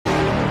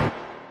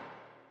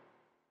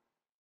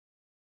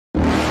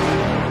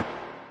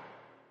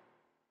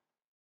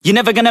You're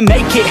never gonna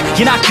make it,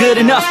 you're not good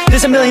enough.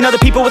 There's a million other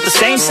people with the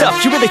same stuff.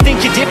 You really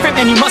think you're different?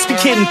 Man, you must be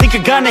kidding. Think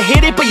you're gonna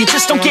hit it, but you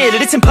just don't get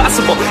it. It's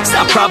impossible, it's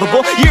not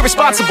probable, you're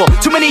irresponsible.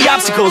 Too many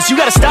obstacles, you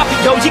gotta stop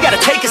it, yo. You gotta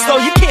take it slow,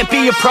 you can't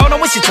be a pro.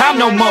 Don't waste your time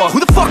no more. Who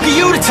the fuck are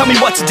you to tell me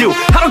what to do?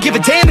 I don't give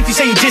a damn if you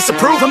say you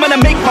disapprove. I'm gonna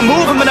make my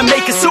move, I'm gonna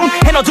make it soon.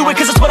 And I'll do it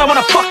cause it's what I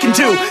wanna fucking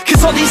do.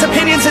 Cause all these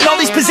opinions and all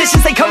these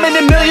positions, they come in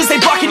millions, they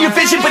blocking your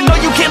vision. But no,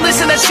 you can't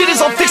listen, that shit is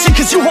all fiction.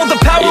 Cause you hold the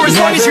power as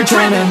long as you're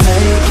dreaming.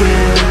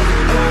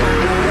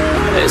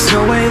 There's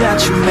no way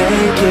that you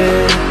make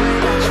it.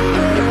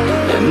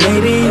 And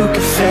maybe you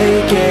can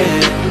fake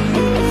it,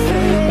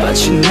 but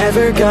you're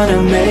never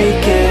gonna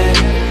make it.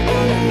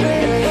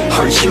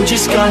 Are you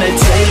just gonna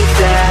take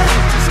that?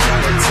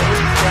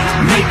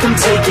 Make them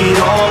take it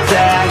all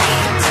back.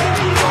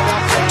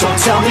 Don't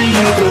tell me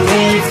you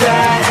believe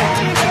that.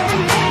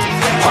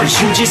 Are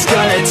you just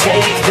gonna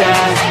take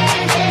that?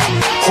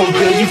 Or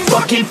will you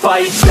fucking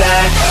fight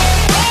back?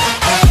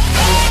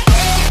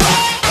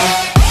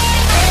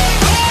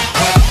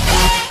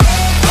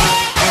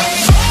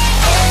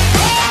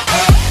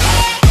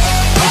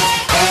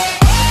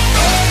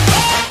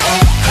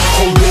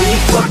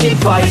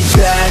 Fight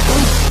back.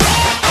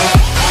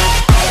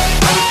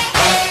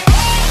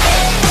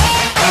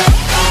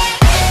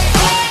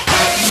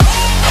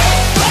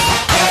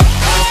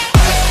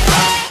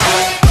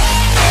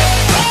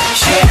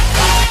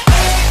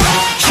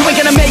 You ain't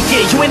gonna make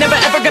it, you ain't never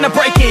ever gonna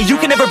break it. You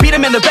can never beat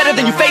them and they're better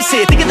than you face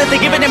it. Thinking that they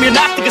give a damn, you're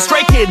not thinking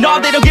straight, kid. No,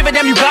 they don't give a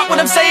damn, you got what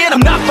I'm saying?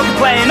 I'm not fucking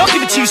playing, I'll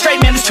give it to you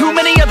straight, man. There's too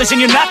many others and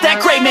you're not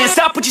that great, man.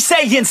 Stop what you're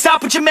saying,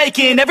 stop what you're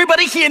making.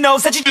 Everybody here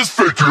knows that you just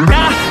faking.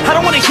 Nah, I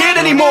don't wanna hear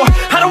it anymore,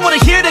 I don't wanna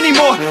hear it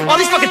anymore. All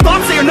these fucking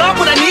thoughts, they are not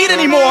what I need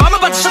anymore. I'm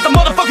about to shut the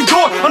motherfucking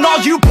door on all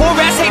you poor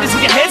ass haters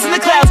with your heads in the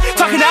clouds,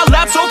 talking out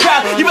loud so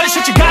proud. You better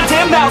shut your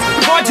goddamn mouth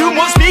before I do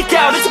more speak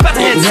out. It's about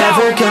to head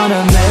south. Never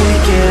gonna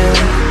make it.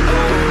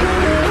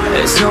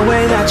 There's no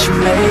way that you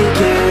make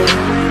it.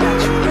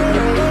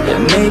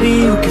 And maybe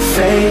you can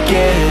fake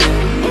it,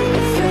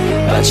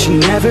 but you're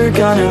never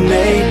gonna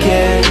make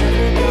it.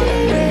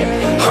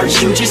 Are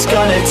you just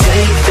gonna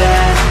take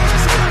that?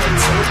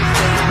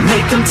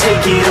 Make them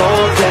take it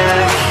all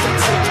back.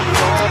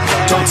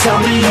 Don't tell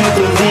me you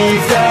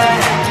believe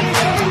that.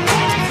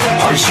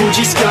 Are you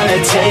just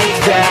gonna take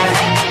that?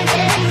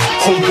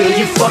 Or will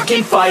you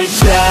fucking fight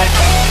back?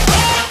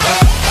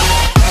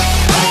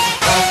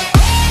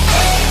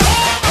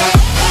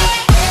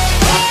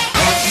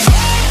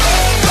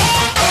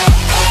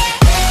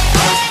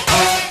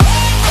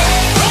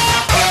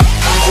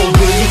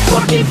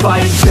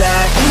 Fight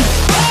back.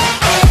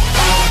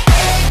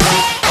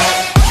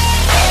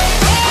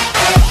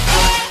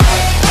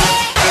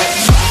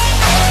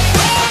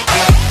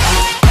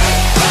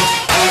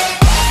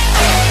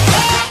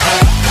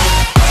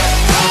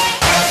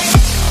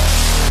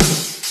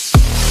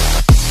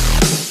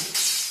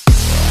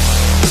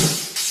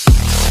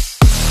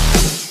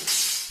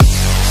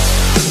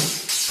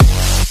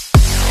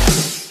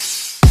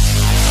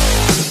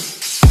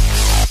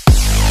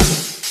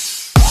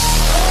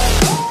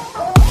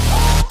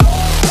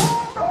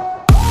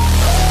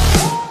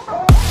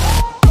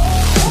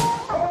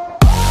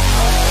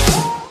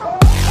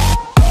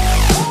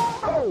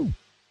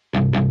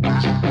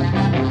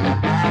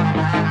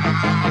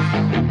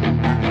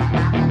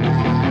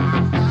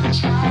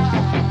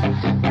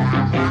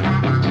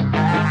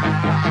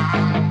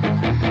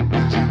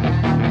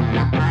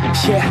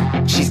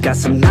 Yeah, she's got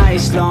some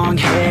nice long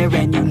hair,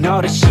 and you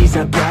know that she's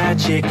a bad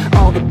chick.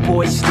 All the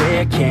boys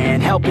stare,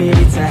 can't help it,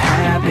 it's a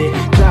habit.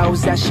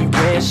 Clothes that she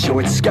wears,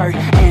 short skirt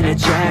and a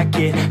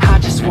jacket. I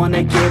just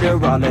wanna get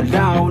her all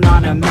alone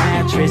on a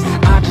mattress.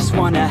 I just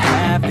wanna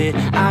have it,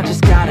 I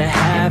just gotta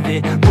have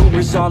it.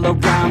 Rumors all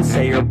around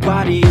say her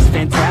body is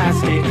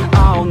fantastic.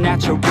 All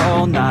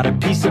natural, not a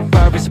piece of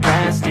fur is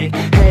plastic.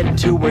 Head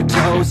to her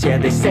toes, yeah,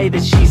 they say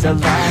that she's a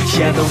latch.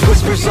 Yeah, the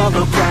whispers all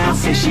around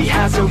say she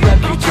has a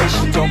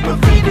reputation. Don't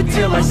believe it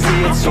till I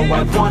see it, so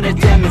I want a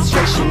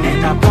demonstration.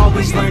 And I've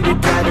always learned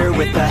it better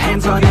with a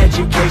hands-on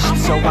education.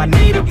 So I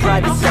need a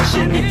private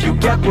session if you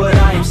get what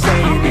I am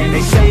saying. And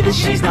they say that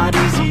she's not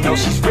easy, no,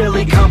 she's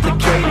really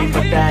complicated,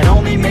 but that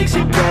only makes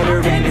it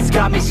better, and it's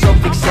got me so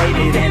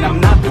fixated. And I'm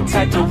not the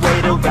type to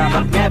wait around,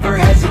 I've never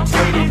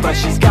hesitated, but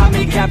she's got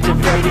me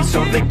captivated,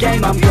 so the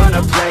game, I'm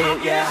gonna play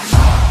it, yeah.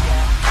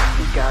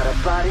 She got a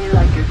body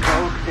like a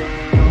coke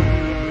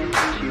thing,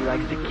 she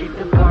likes to keep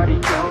the party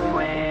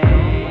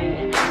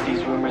going.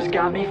 These rumors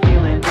got me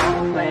feeling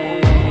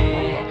lonely,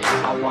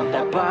 I want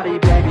that body,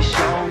 baby,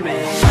 show me.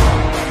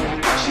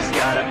 She's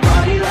got a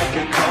body like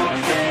a coke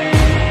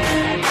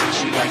thing,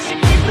 she likes to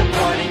keep the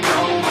party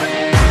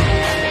going.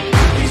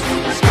 These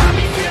rumors got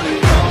me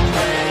feeling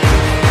lonely,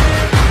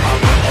 I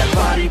want that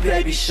body,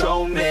 baby,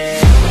 show me.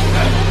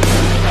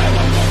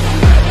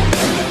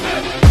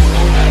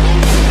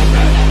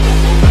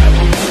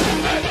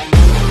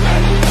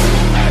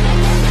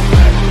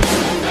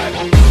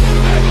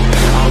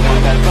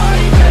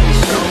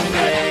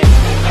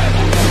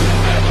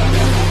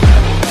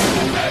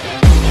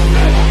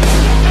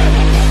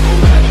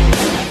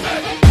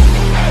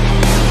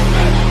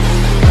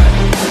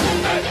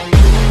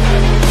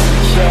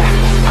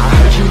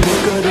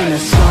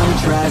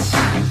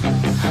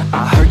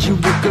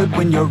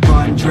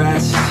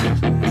 undressed.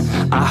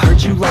 I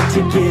heard you like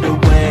to get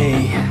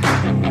away.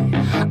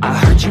 I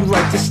heard you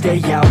like to stay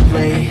out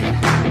late.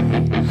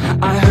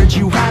 I heard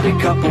you had a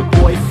couple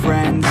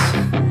boyfriends.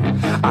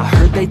 I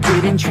heard they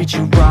didn't treat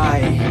you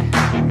right.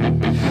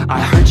 I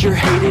heard you're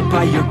hated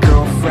by your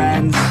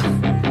girlfriends,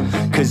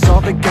 'cause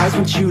all the guys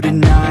want you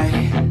tonight.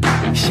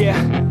 Yeah,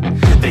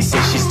 they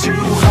say she's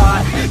too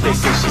hot, they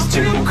say she's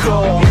too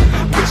cold.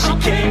 Where she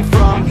came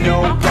from,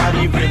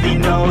 nobody really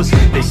knows.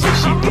 They say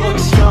she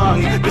looks young,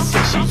 but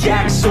say she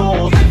acts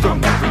old. From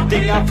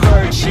everything I've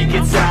heard, she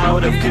gets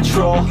out of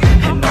control.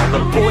 And all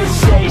the boys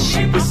say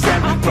she was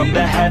sent from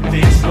the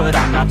heavens, but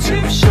I'm not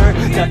too sure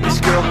that this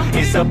girl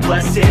is a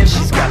blessing.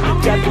 She's got the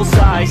devil's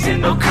eyes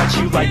and they'll cut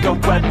you like a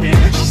weapon.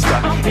 She's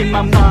stuck in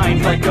my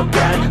mind like a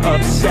bad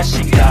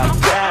obsession. Got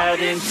bad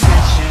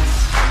intentions.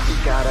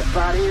 She's got a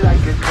body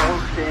like a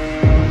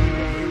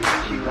coffin.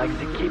 She likes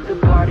to keep the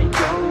party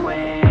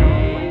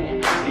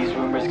going. These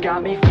rumors got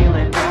me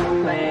feeling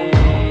lonely.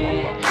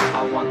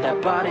 I want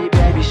that body,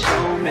 baby,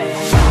 show me.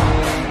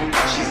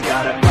 She's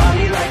got a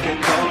body like a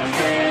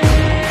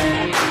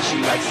coffin. She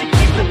likes to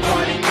keep the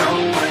party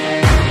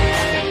going.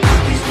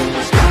 These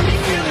rumors got me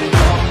feeling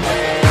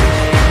lonely.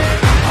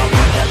 I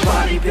want that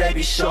body,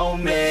 baby, show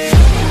me.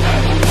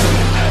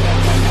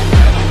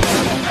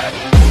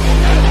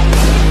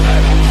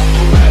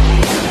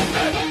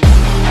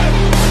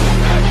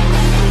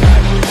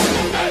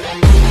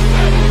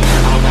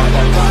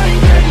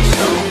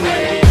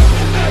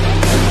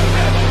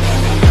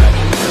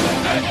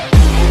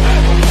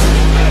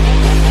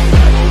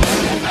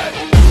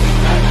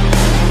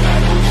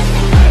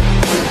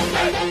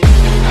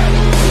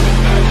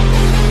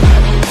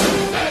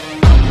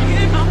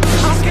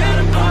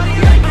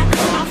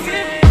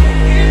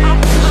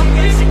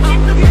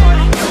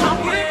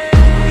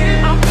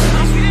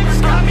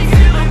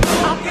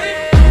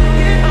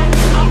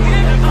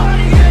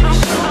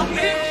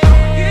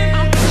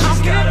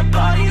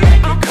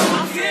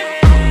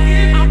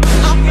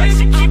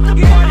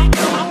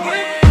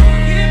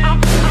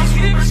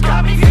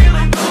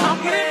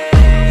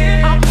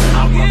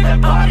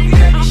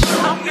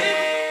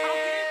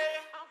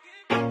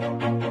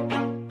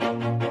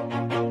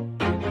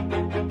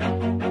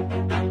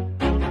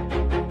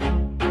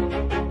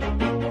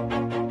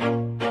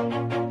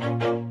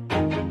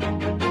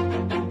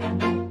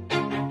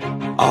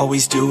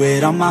 Always do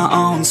it on my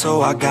own,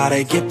 so I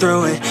gotta get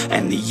through it.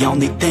 And the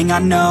only thing I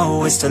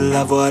know is to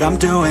love what I'm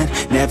doing.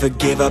 Never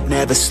give up,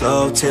 never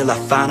slow, till I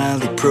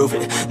finally prove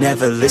it.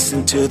 Never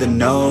listen to the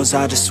no's,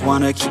 I just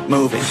wanna keep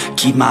moving.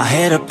 Keep my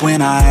head up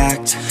when I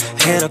act,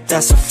 head up,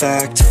 that's a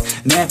fact.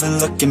 Never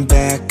looking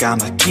back,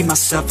 I'ma keep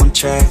myself on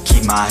track.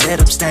 Keep my head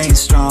up, staying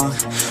strong,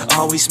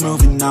 always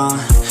moving on.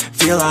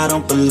 Feel I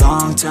don't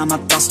belong, tell my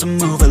thoughts to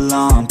move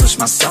along. Push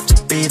myself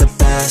to be the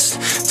best,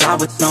 die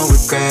with no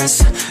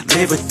regrets.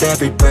 Live with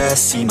every breath,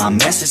 see my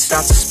message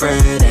start to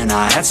spread. And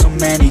I had so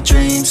many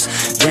dreams,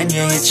 then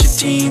you hit your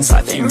teens.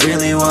 Life ain't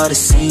really what it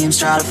seems,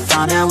 try to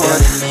find out what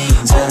it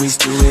means. Always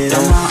do it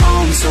on my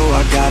own, so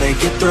I gotta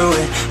get through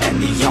it. And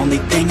the only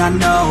thing I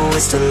know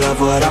is to love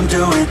what I'm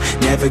doing.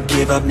 Never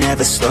give up,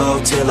 never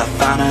slow, till I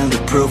finally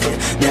prove it.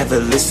 Never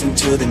listen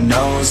to the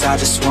no's, I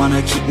just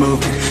wanna keep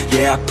moving.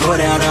 Yeah, I put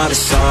out all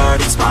this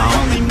art, it's my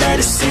only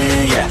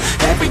medicine. Yeah,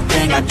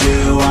 everything I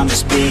do, I'm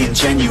just being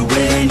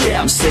genuine.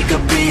 Yeah, I'm sick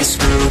of being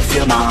screwed,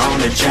 feel my own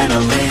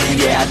adrenaline.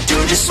 Yeah, I do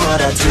just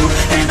what I do,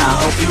 and I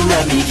hope you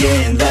let me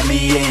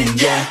in,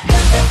 yeah.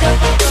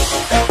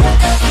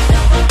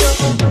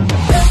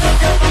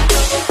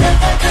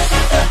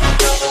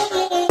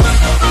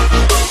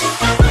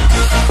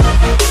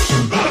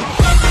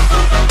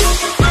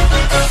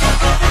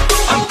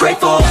 I'm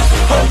grateful,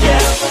 oh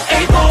yeah,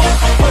 able,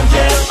 oh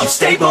yeah, I'm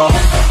stable,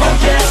 oh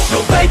yeah, no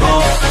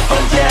label,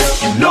 oh yeah,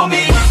 you know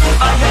me,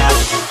 I have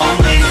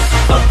only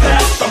a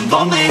path, I'm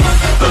lonely,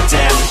 but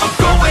damn, I'm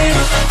going to win.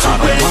 I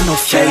don't want no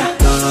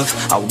fake love,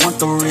 I want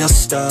the real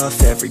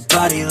stuff.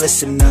 Everybody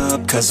listen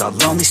up, 'cause I'll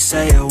only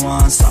say it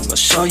once. I'm gonna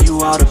show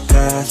you all the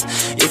path,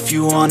 if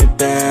you want it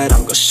bad.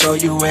 I'm gonna show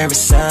you where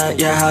it's at,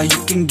 yeah, how you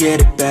can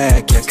get it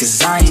back. Yeah,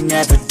 'cause I ain't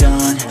never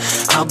done,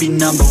 I'll be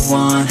number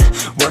one.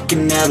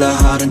 Working hella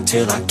hard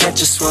until I get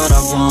just what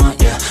I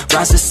want, yeah.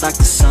 Rises like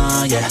the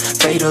sun, yeah,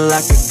 fatal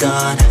like a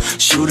gun.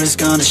 Shooter's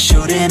gonna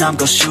shoot and I'm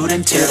gonna shoot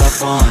until I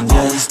won, yeah.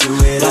 Always do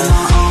it on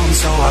my own,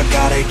 so I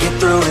gotta get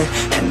through it.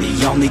 And the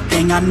only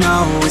thing I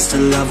know is to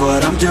love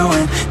what I'm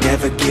doing.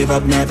 Never give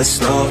up, never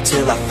slow,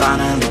 till I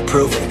finally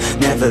prove it.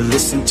 Never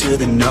listen to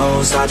the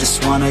no's, I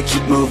just wanna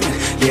keep moving.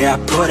 Yeah, I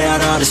put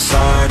out all this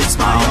art, it's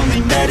my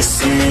only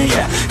medicine.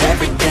 Yeah,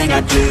 everything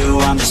I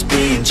do, I'm just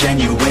being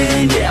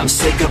genuine. Yeah, I'm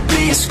sick of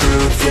being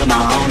screwed, feel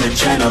my own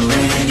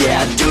adrenaline.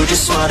 Yeah, I do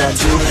just what I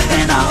do,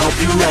 and I hope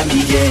you let me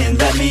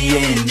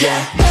in,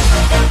 yeah.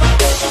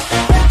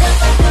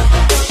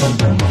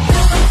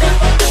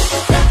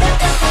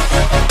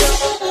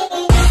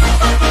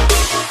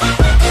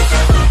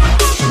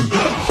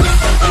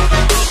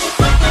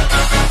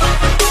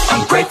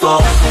 I'm grateful,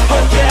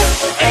 oh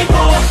yeah,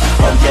 able,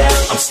 oh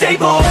yeah, I'm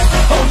stable,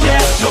 oh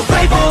yeah, no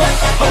label,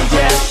 oh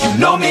yeah, you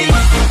know me,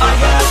 I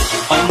have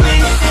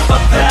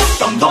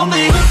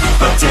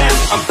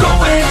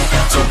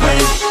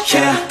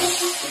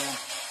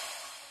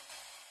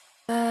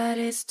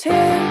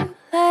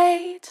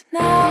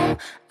now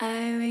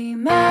I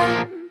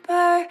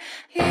remember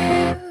you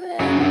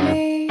and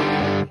me,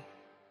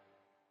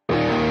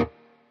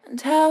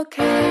 and how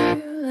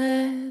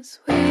careless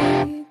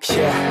we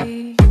could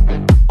be.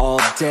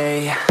 All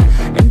day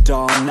and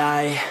all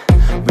night,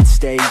 we'd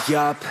stay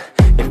up,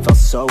 it felt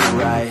so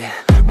right.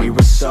 We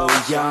were so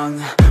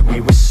young,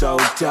 we were so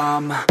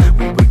dumb.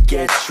 We would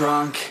get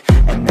drunk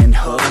and then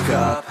hook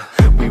up.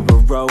 We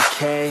were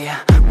okay,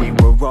 we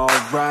were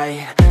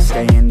alright,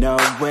 staying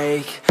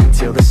awake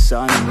till the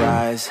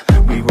sunrise.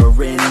 We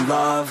were in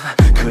love,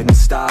 couldn't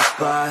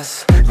stop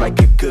us, like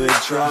a good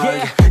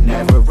drug,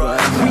 never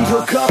enough. We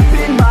hook up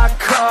in my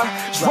car,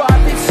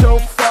 driving so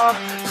far,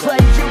 play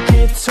your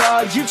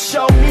guitar, you'd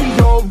show me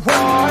your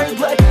art.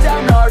 Let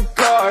down our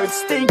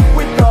guards, think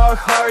with our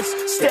hearts,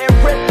 stare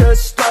at the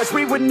stars,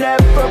 we were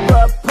never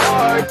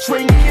apart.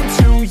 Drinking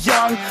too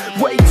young,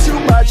 way too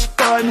much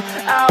fun,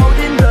 out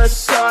in the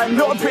sun,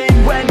 or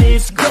in when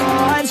it's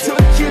gone.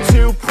 Took you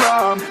to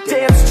prom,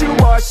 dance to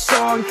our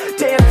song,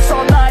 dance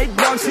all night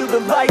long till the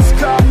lights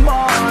come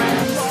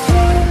on.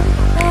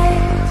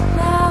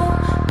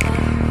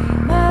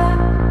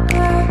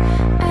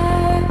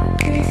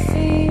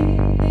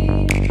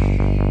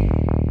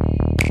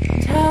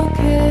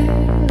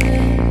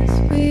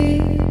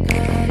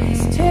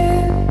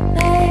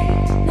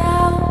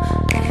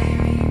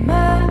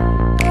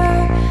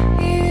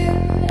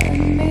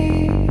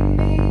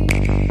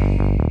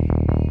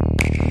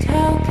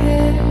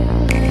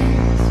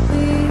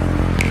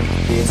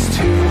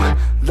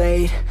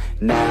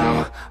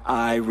 Now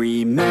I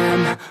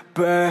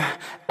remember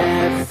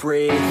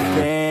everything,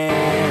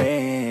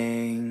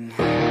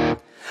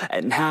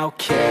 and how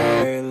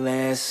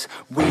careless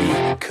we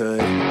could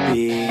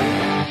be,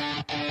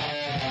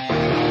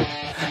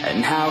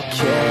 and how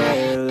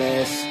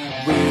careless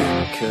we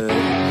could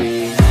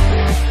be,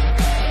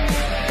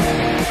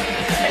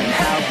 and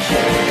how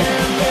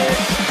careless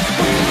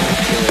we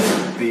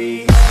could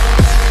be.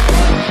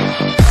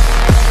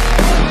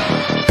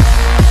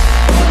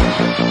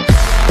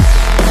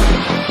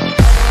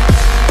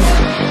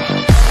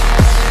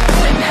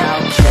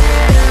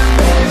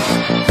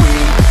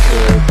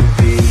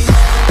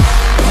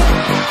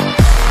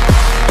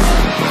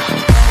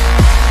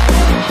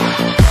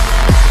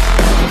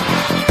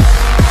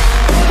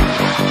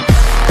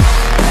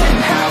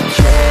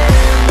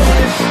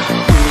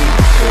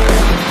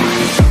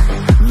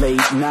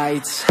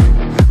 Nights,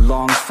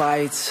 long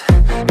fights,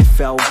 it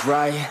felt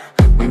right,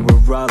 we were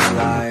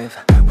alive.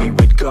 We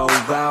would go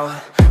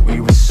out, we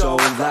were so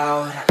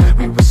loud,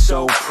 we were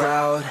so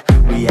proud,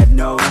 we had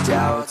no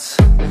doubts.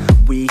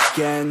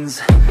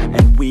 Weekends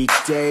and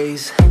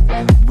weekdays,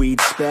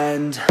 we'd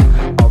spend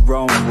our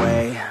own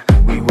way.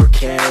 We were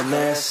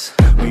careless,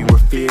 we were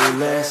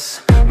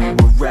fearless, we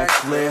were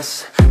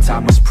reckless,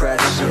 time was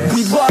precious.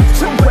 We loved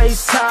to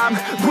waste time,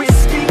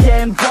 whiskey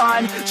and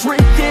wine,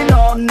 drinking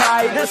all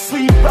night,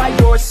 asleep by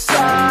your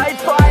side.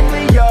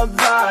 Finally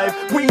alive,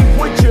 we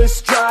would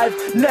just drive,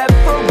 never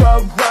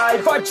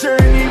arrive. Our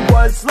journey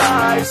was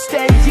live,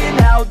 staying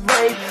out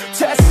late,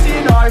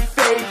 testing our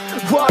fate,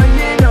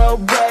 running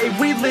away.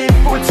 We live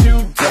for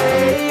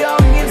today,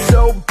 young and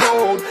so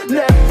bold,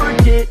 never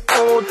get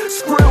old.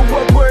 Screw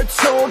what we're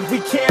told, we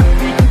can't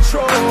be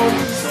controlled.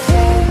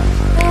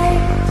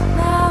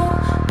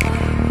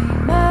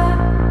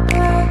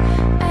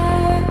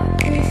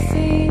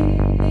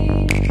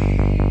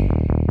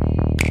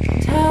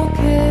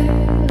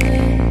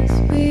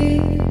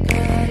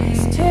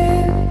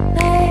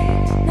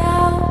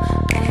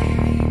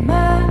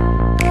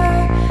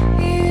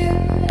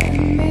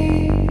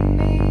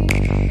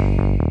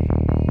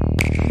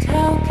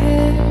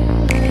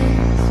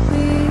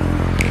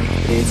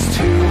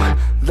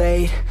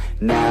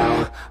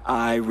 Now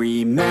I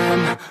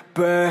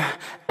remember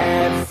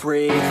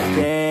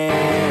everything,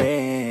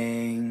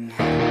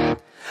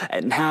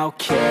 and how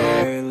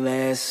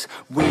careless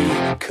we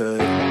could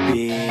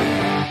be,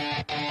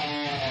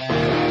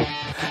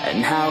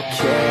 and how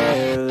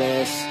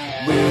careless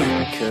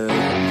we could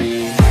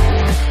be,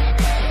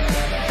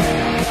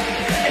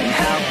 and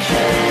how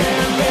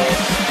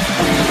careless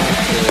we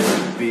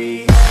could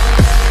be.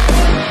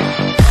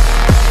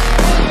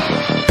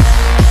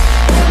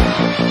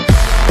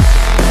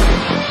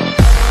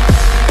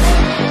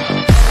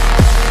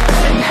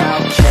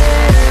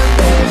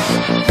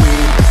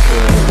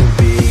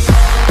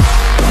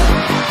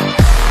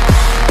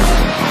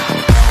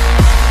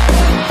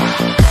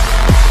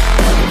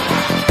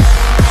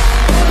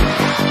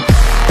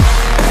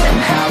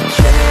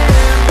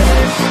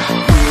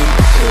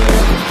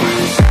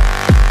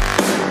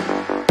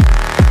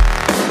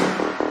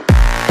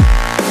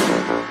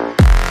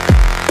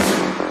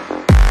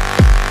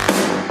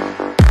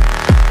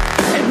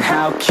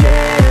 How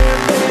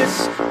careless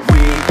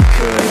we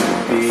could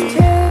be. It's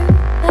too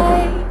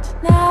late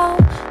now,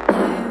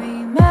 I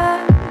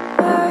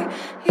remember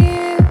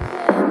you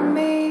and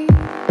me,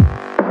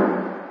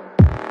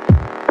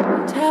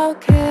 and how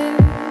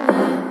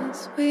careless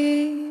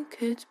we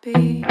could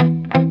be.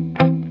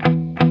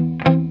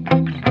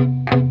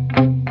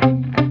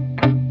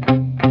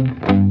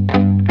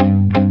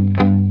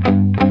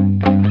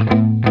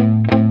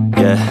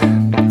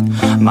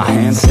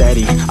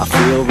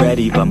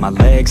 my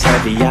legs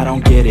heavy, I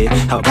don't get it.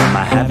 How come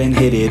I haven't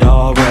hit it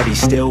already?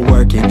 Still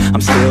working,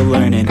 I'm still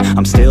learning,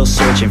 I'm still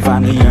searching,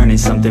 finally earning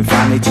something,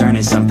 finally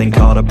turning something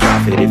called a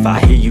profit. If I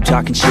hear you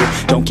talking shit,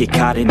 don't get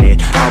caught in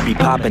it. I'll be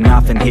popping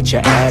off and hit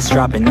your ass,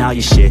 dropping all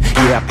your shit.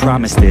 Yeah, I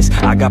promise this,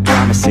 I got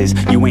promises,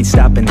 you ain't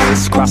stopping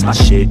this. Cross my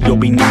shit, you'll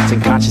be knocked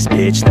unconscious,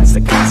 bitch. That's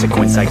the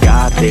consequence, I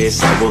got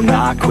this, I will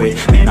not quit.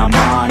 Man, I'm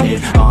on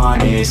it,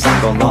 honest,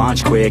 I'm gon'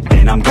 launch quick,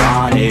 then I'm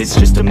gone. It's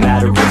just a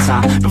matter of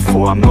time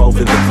before I'm over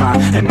the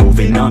climb and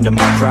moving under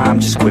my prime.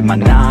 Just quit my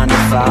 9 to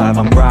 5,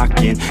 I'm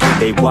rocking,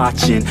 and they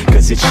watching,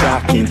 cause it's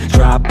shocking.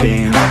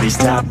 Dropping all these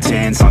top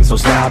 10 songs, so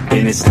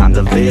stopping. It's time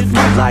to live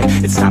my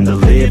life, it's time to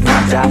live,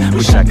 not die.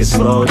 Wish I could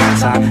slow down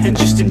time and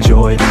just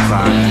enjoy the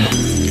climb.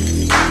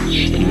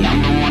 And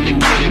I'm the one to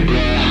get it, bro.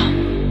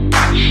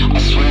 I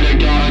swear to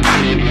God I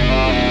get it,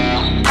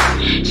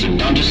 bro. So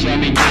don't just let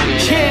me get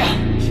it.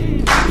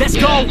 Yeah, let's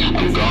go.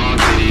 I'm gon'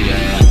 get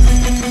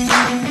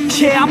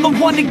it, yeah, I'm the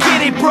one to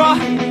get it, bruh.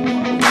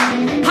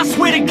 I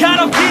swear to God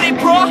I'll get it,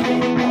 bruh.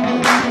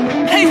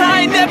 Hey,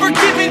 I ain't never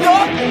giving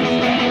up.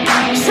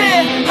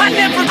 Said I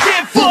never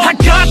give up. I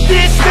got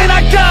this, man,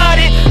 I got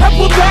it. I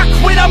will not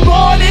quit, I'm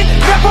on it.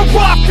 Never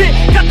off it.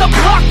 Got the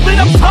block lit,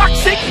 I'm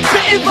toxic.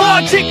 Spitting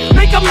logic,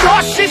 make them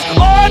nauseous.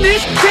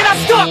 Honest, can I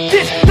stop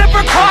this? Never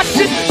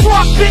cautious,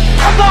 drop it.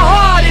 I'm the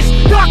hardest.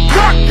 Knock,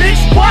 knock,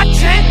 bitch, watch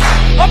it.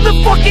 I'm the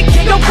fucking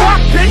king of rock,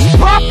 bitch.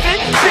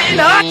 Poppin',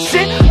 spitting hot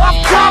shit. Off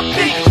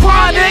topic,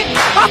 chronic.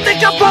 I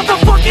think I'm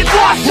motherfucking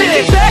lost it.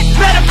 Taking back,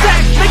 matter of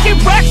fact, making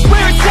racks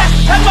where it's at.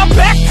 Have my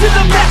back to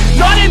the mat,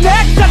 not an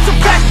act, that's a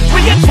fact.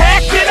 We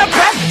attack in a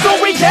pack, no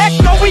react,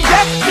 no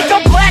react. Think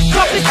I'm black,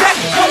 off his back,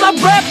 while I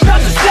rap,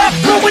 bounce a step.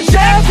 Throw a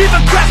jab, give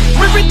a crap.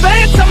 We're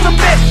advanced, I'm the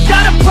man.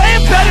 Got a plan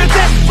better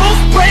than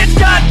most brands.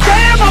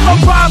 Goddamn, I'm a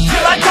rhyme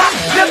till I die.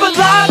 Never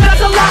lie,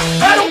 that's a lie.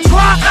 I don't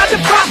try, I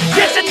defy.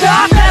 Yes and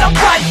nah, that I'm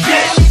right,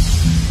 yeah.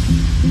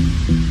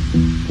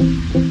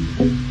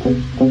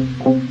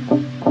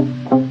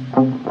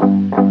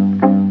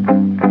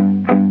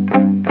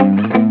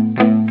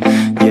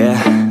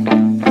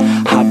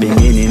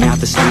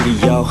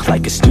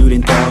 Like a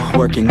student though,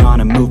 working on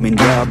a movement,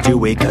 yeah, I'll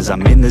do it cause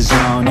I'm in the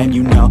zone. And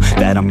you know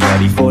that I'm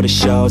ready for the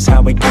shows.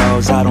 How it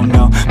goes, I don't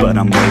know, but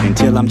I'm waiting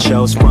till I'm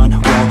chose. Run,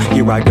 roll,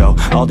 here I go.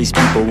 All these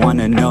people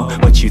wanna know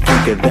what you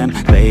think of them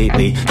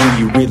lately. Do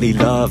you really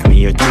love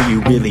me or do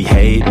you really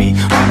hate me?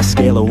 On a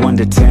scale of 1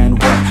 to 10,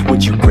 what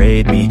would you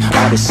grade me?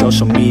 All this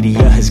social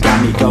media has got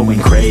me going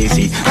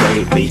crazy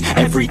lately.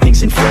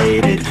 Everything's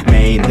inflated,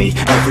 mainly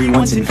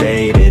everyone's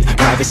invaded.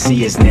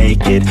 Privacy is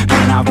naked,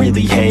 man, I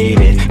really hate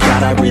it.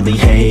 God, I really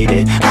hate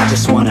it. I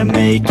just wanna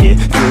make it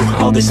through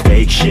all this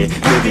fake shit.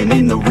 Living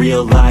in the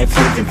real life,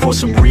 living for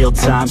some real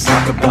times.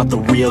 Talk about the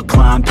real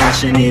climb,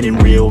 passionate in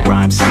real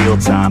rhymes. Steal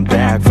time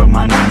back from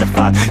my 9 to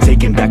 5,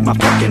 taking back my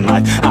fucking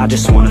life. I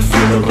just wanna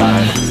feel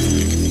alive.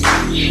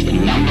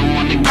 And I'm the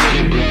one to get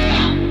it,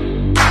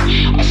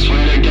 bro. I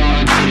swear to God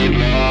I get it,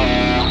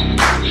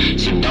 bro.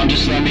 So don't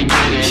just let me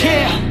get it.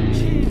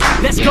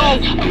 Yeah, let's go.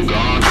 I'm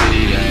gon' get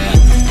it,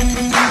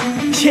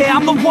 yeah,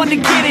 I'm the one to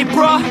get it,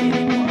 bruh.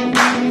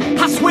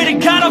 I swear to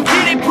God I'll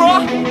get it,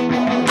 bro.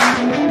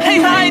 Hey,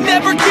 I ain't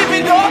never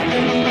giving up.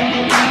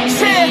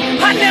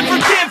 Said I never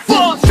give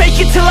up. Fake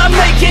it till I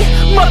make it.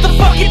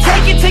 Motherfucking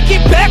take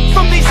it back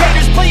from these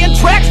haters. Playing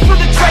tracks for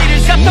the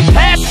traitors. Got the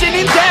passion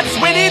in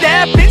depths when it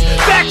happens.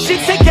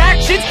 Factions take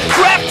actions,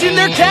 drafting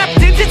their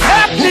captains. It's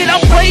happening, I'm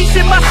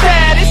raising my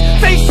status.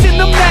 Facing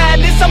the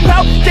madness, I'm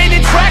out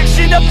gaining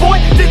traction. Avoid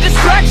the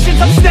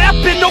distractions, I'm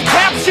snapping, no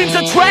captions.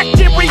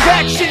 Attracting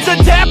reactions,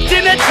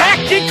 adapting,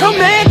 attacking,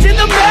 commanding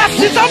the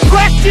masses. I'm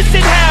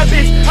practicing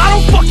habits, I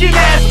don't fucking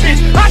ask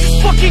bitch, I just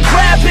fucking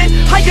grab it.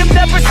 I am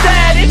never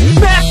static,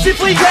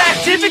 massively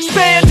active,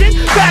 expanding,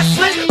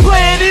 backslid,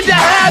 planning to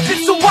happen.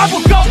 So I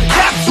will go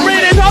capture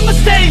it, and I'ma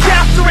stay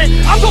after it.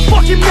 I'm gonna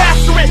fucking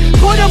master it,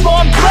 put them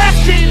on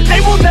blast it.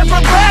 They will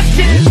never last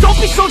it, don't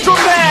be so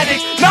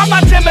dramatic. Not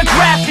my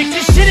demographic,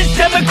 this shit is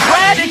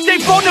democratic. They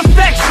phone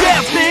effects,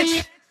 yeah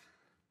bitch.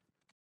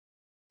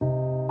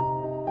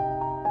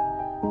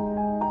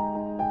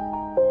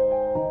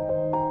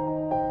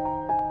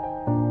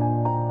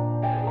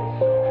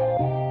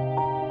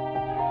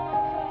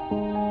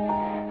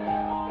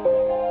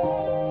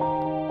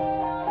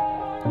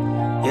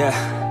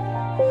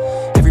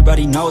 Yeah,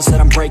 everybody knows that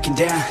I'm breaking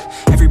down.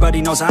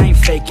 Everybody knows I ain't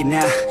faking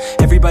now.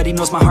 Everybody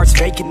knows my heart's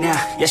vacant now.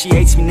 Yeah, she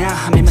hates me now,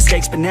 I made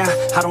mistakes but now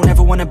I don't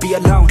ever wanna be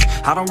alone.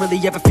 I don't really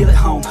ever feel at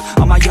home.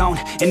 On my own,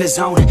 in the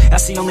zone,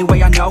 that's the only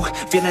way I know.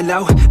 Feeling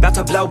low, about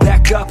to blow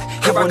back up.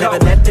 Here I never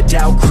let the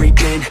doubt creep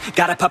in.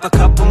 Gotta pop a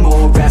couple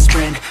more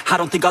aspirin. I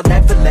don't think I'll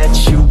ever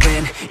let you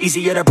in.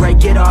 Easier to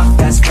break it off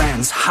best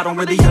friends. I don't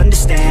really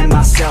understand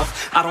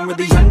myself, I don't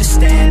really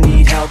understand,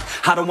 need help.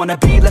 I don't wanna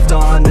be left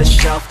on the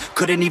shelf.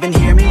 Couldn't even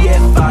hear me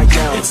if I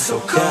yelled. It's so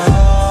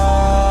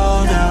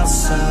cold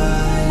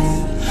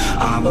outside,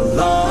 I'm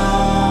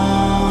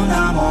alone,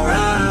 I'm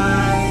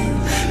alright.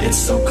 It's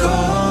so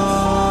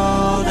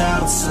cold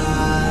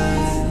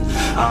outside,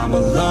 I'm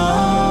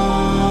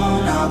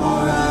alone, I'm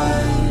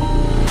alright.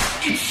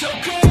 It's so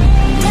cold.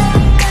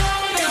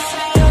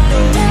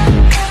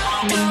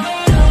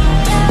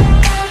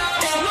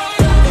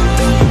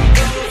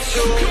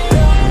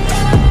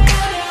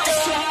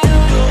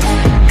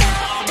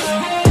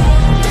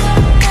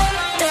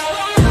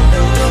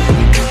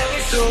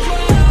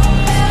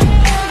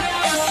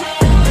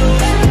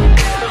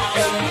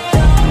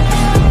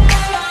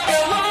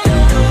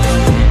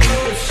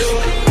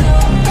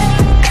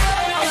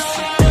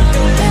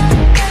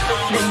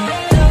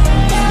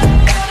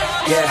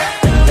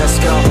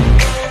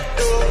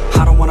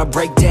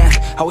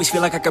 again. Always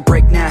feel like I could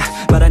break now,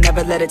 but I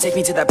never let it take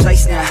me to that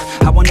place now.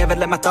 I won't ever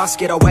let my thoughts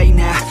get away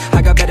now.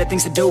 I got better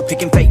things to do,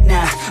 picking fate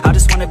now. I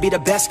just wanna be the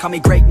best, call me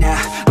great now.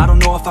 I don't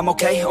know if I'm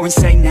okay or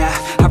insane now.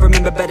 I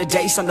remember better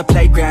days on the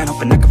playground,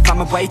 hoping I can find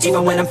my way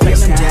even when I'm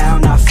feeling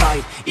down. I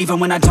fight, even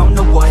when I don't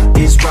know what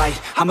is right.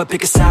 I'ma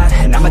pick a side,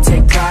 and I'ma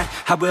take pride.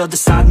 I will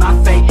decide my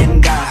fate,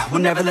 and I will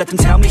never let them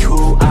tell me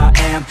who I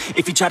am.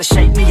 If you try to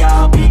shake me,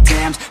 I'll be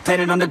damned.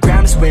 Planet on the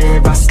ground is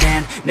where I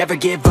stand. Never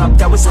give up,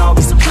 that was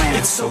always the plan.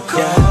 It's so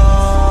cold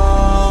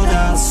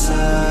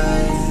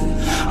outside,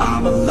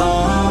 I'm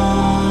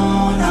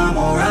alone, I'm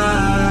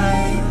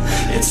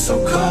alright. It's so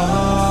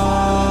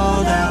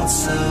cold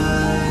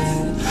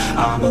outside,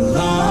 I'm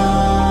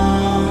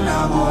alone,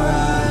 I'm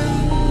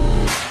alright.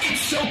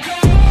 It's so cold.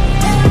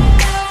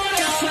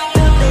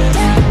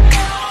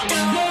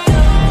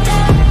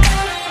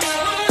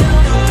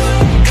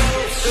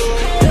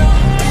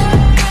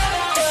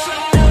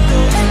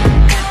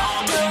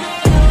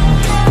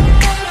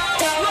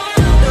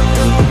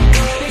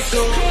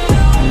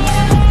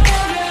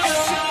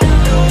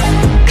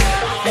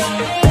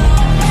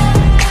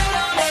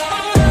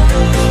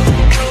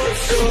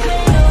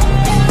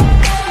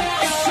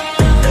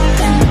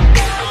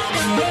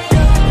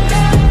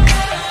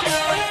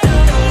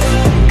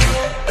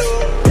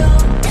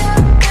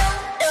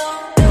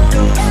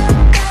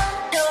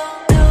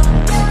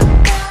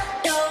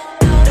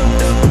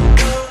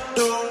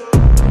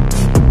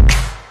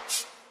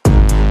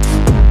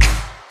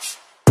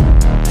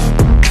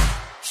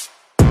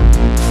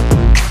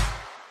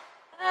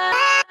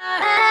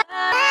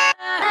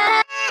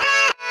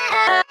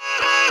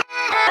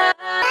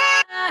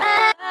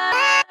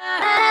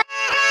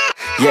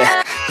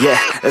 Yeah,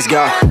 let's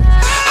go.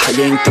 I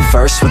ain't the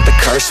first with the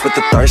curse, with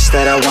the thirst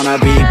that I wanna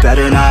be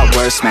better, not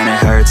worse, man it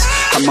hurts.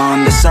 I'm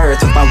on this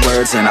earth with my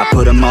words and I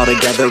put them all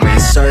together,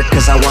 insert,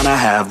 cause I wanna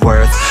have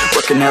worth.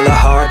 Working hella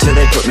hard till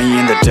they put me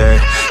in the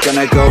dirt.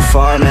 Gonna go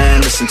far,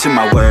 man, listen to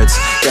my words.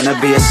 Gonna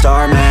be a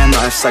star, man,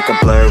 life's like a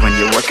blur. When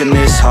you're working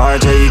this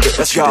hard till you get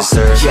what you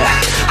deserve. Yeah,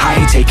 I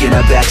ain't taking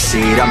a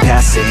backseat, I'm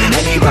passing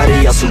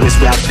anybody else who is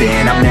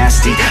rapping. I'm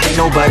nasty, ain't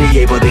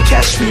nobody able to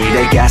catch me.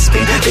 They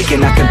gasping, they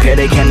cannot compare,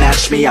 they can't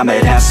match me. I'm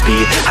at half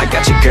speed, I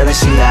got your girl and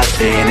she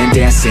laughing and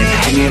dancing,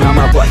 hanging on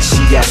my butt,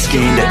 she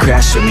asking to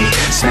crash with me,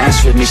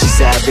 smash with me. She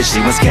savage, she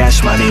wants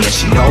cash money, and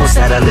she knows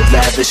that I live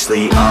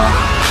lavishly.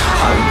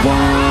 I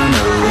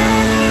wanna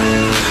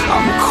live,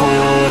 I'm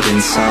cold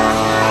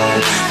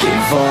inside.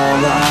 Give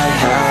all I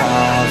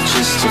have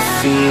just to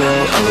feel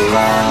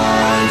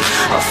alive.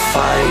 I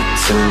fight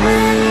to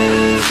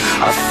live,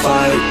 I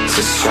fight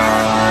to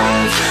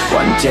strive.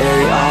 One day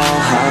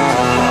I'll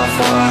have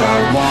what I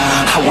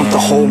want. I want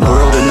the whole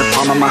world in the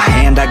palm of my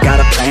hand. I got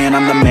a plan,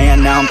 I'm the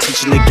man. Now I'm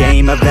teaching the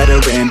game, a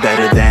veteran,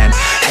 better than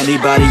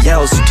anybody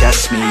else who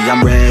tests me.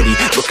 I'm ready,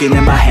 looking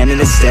at my hand and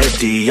it's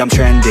steady. I'm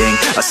trending,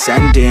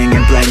 ascending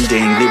and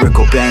blending,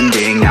 lyrical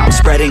bending. Now I'm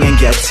spreading and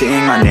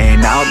getting my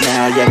name out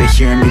now. Yeah, they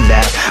hearing me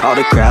laugh, all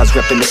the crowds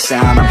repping the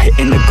sound. I'm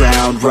hitting the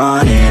ground,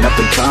 running, up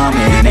and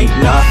coming, ain't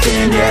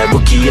nothing. Yeah,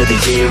 rookie of the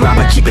year,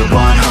 I'ma keep it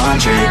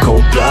 100.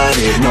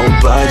 Cold-blooded, no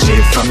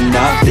budget, from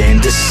nothing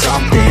to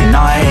something.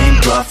 I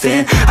ain't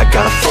bluffing, I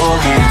got a full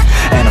hand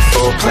and a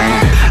full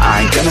plan.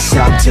 I ain't gonna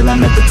stop till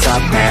I'm at the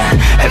top, man.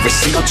 Every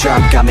single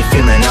drop got me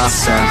feeling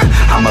awesome.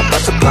 I'm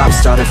about to pop,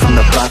 started from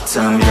the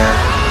bottom, yeah.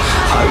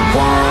 I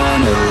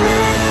wanna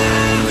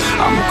live,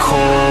 I'm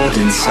cold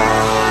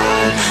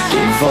inside.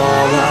 Give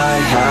all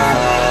I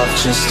have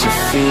just to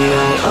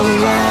feel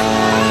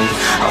alive.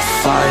 I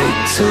fight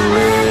to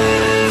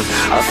live,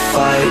 I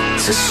fight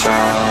to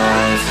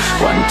strive.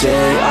 One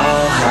day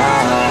I'll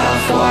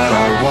have what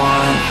I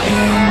want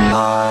in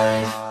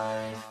life.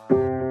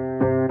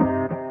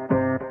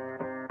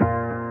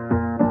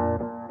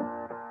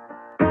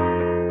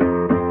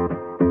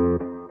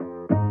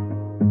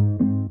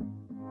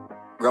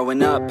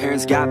 Growing up,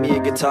 parents got me a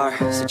guitar.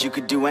 Said you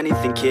could do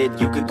anything, kid,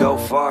 you could go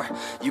far.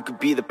 You could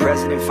be the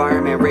president,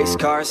 fireman, race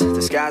cars.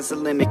 The sky's the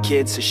limit,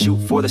 kid, so shoot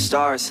for the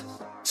stars.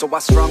 So I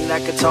strummed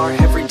that guitar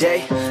every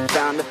day.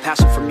 Found the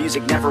passion for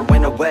music never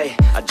went away.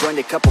 I joined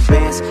a couple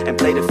bands and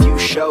played a few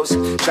shows.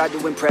 Tried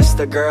to impress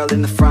the girl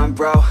in the front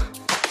row.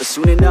 But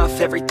soon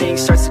enough, everything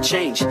starts to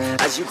change.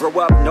 As you grow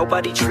up,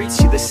 nobody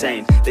treats you the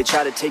same. They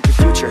try to take your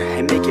future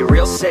and make it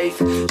real safe.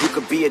 You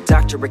could be a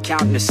doctor,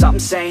 accountant, or something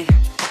sane.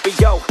 But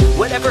yo,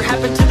 whatever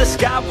happened to the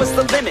sky was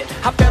the limit.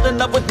 I fell in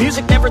love with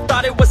music, never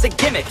thought it was a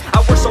gimmick. I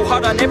worked so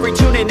hard on every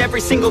tune and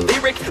every single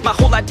lyric. My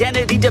whole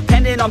identity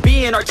depended on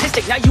being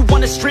artistic. Now you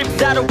wanna strip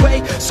that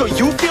away so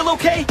you feel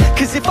okay?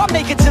 Cause if I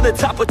make it to the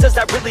top, what does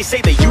that really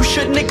say? That you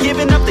shouldn't have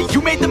given up, that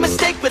you made the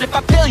mistake? But if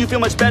I fail, you feel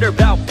much better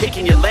about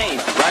picking your lane,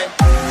 right?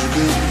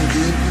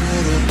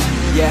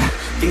 Yeah,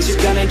 things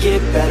are gonna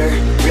get better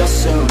real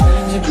soon.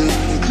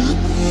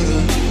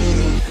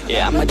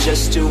 Yeah, I'ma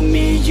just do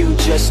me, you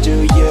just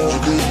do you.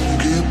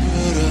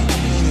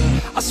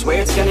 I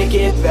swear it's gonna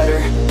get better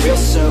real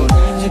soon.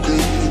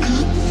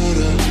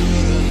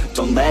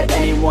 Don't Don't let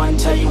anyone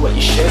tell you what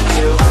you should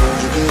do.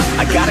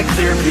 I got a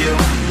clear view,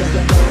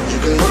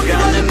 we're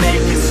gonna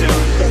make it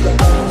soon.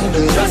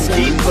 Just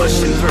keep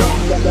pushing through.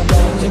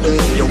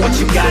 You're what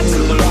you got to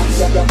lose.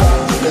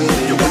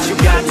 You're what you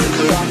got to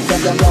lose.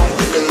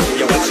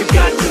 You're what you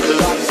got to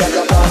lose.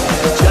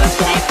 Just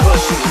keep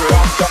pushing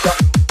through.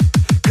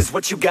 Cause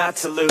what you got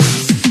to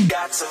lose,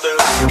 got to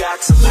lose,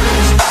 got to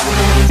lose,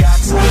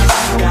 got to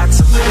lose, got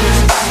to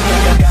lose,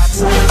 got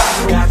to lose,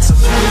 got to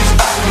lose,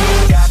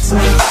 got to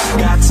lose,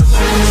 got to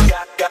lose,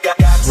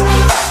 got to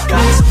lose, got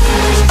to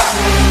lose,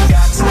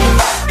 got to lose,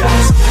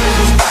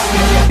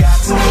 got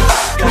to lose,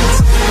 got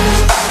to lose,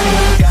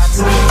 got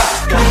to lose.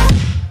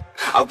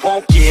 I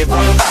won't give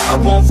up, I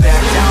won't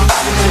back down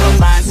till the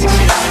line 6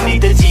 feet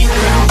underneath the deep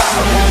ground.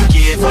 I won't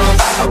give up,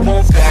 I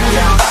won't back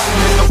down.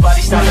 There's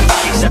nobody stopping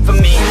me except for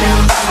me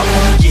now. I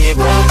won't give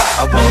up,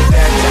 I won't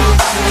back down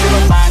till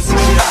the line 6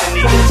 feet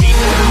underneath the deep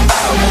ground.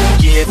 I won't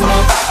give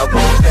up, I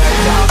won't back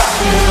down.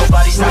 There's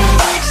nobody stopping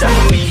me except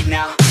for me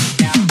now.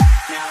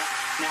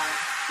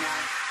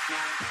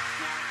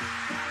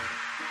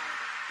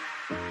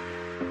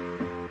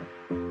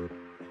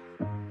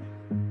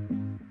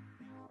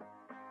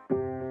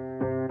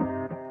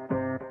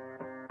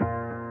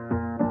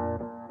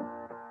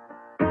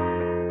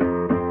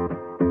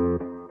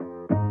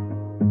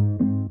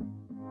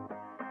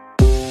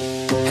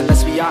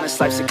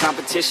 Honest, life's a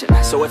competition,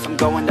 so if I'm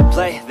going to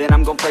play, then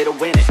I'm gonna play to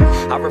win it.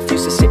 I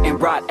refuse to sit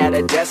and rot at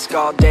a desk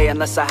all day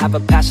unless I have a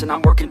passion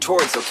I'm working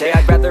towards, okay?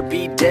 I'd rather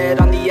be dead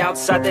on the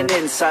outside than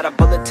inside. A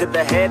bullet to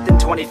the head than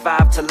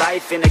 25 to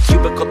life in a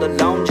cubicle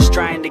alone, just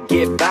trying to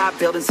get by,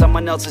 building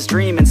someone else's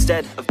dream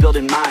instead of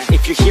building mine.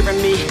 If you're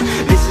hearing me,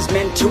 this is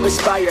meant to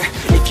inspire.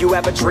 If you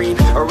have a dream,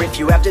 or if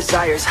you have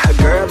desires, a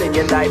girl in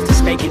your life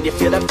that's making you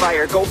feel that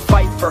fire, go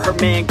fight for her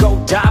man, go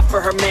die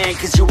for her man.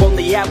 Cause you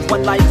only have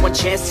one life, one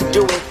chance to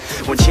do it,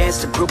 one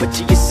chance to prove it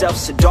to yourself,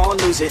 so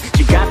don't lose it.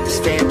 You got this,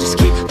 fam, just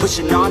keep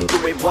pushing on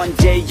through it. One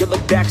day you'll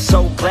look back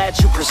so glad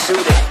you pursued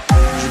it.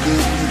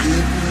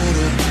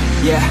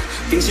 Yeah,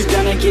 things are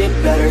gonna get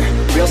better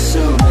real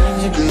soon.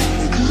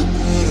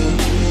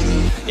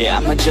 Yeah,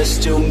 I'ma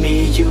just do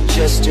me, you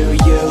just do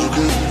you.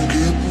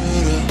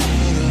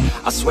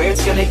 I swear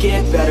it's gonna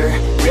get better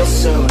real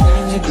soon.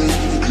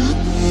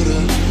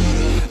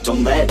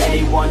 Don't let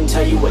anyone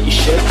tell you what you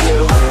should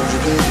do.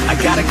 I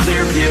got a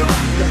clear view,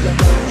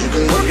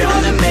 we're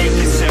gonna make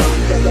it soon.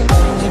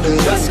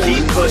 Just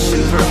keep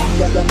pushing through.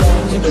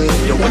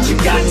 You're what you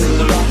got to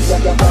lose.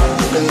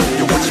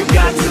 You're what you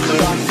got to lose.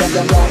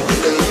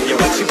 You're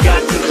what you got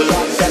to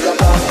lose.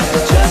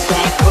 Just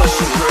keep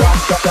pushing through.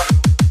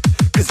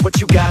 Cause what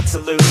you got to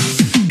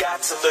lose,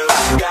 got to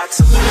lose, got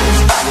to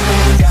lose,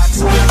 got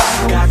to lose,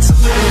 got to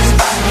lose,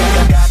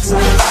 got to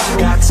lose,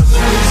 got to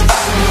lose,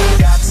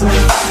 got to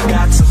lose,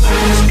 got to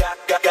lose, got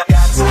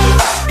to lose,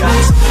 got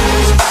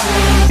to lose,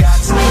 got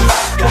to lose,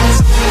 got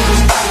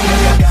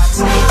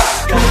to lose,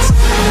 got to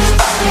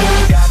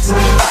lose, got to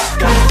lose.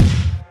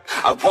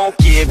 I won't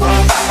give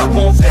up, I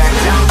won't back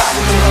down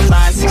till the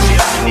line 6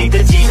 feet underneath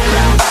the deep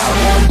ground. I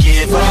won't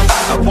give up,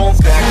 I won't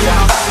back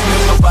down.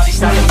 There's nobody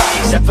stopping me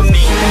except for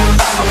me now.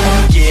 I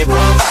won't give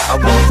up, I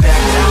won't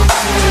back down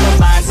till the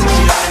line 6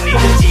 feet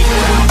underneath the deep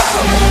ground.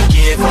 I won't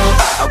give up,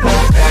 I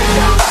won't back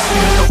down.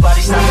 There's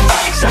nobody stopping me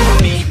except for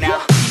me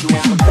now. You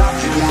won't stop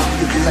me now,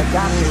 because I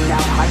got this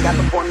now. I got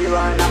the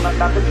formula and I'm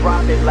about to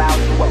drop it loud.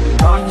 So what we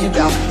talking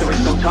about? There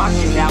is no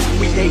talking now.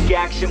 We take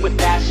action with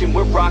passion,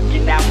 we're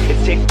rocking now. It's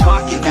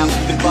tick-tocking now,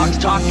 the clock's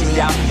talking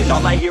down. And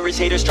all I hear is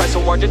haters try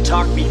so hard to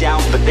talk me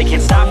down, but they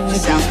can't stop the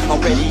sound,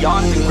 already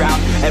on the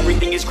ground.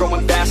 Everything is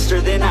growing faster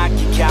than I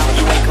can count.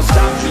 You ain't gonna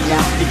stop me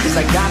now, because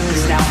I got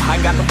this now. I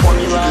got the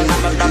formula and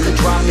I'm about to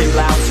drop it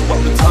loud. So what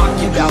we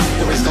talking about?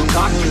 There is no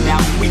talking now.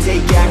 We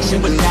take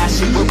action with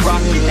passion, we're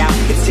rocking now.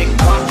 It's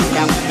tick-tocking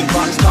now, the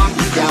clock's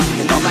talking down.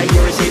 And all I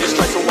hear is haters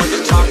try so hard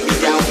to talk me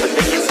down, but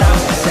they can't stop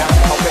the sound,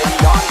 already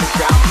on the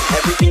ground.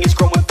 Everything is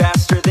growing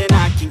faster than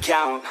I can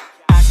count.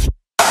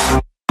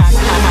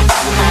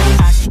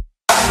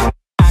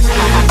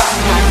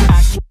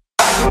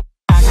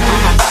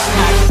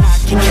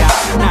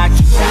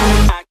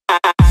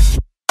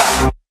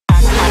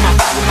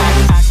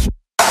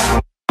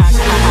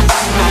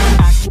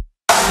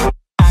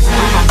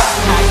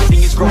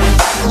 Everything is growing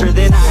faster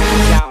than I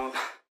can count.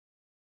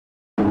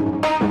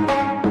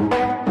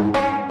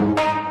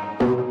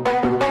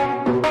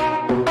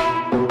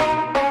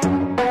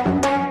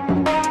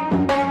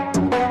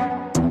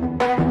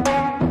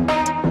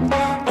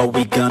 Are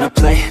we gonna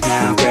play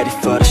now? Ready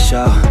for the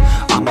show?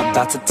 I'm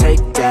about to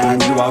take down,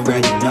 you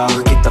already know.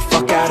 Get the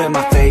fuck out of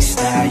my face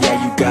now,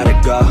 yeah, you gotta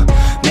go.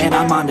 Man,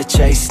 I'm on the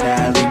chase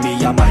now, leave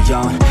me on my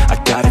own.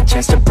 I got a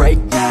chance to break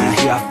now,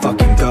 here I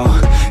fucking go.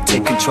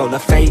 Take control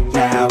of fate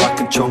now, I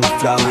control my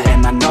flow.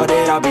 And I know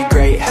that I'll be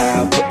great,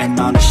 how putting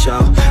on a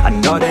show. I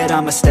know that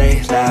I'ma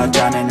stay loud,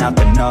 drowning out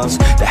the noise.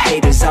 The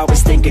haters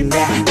always thinking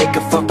that they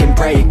could fucking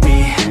break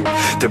me.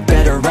 They're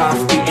better off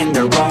eating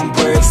their own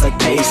words like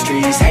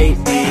pastries. Hate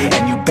me,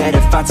 and you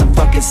better find some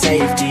fucking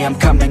safety. I'm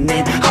coming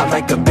in hot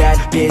like a bad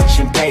bitch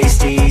in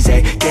pasties.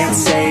 They can't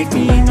save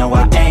me, no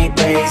I ain't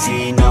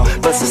lazy, no.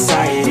 But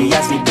society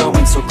has me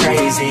going so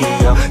crazy,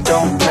 yo.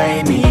 Don't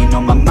blame me, no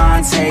my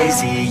mind's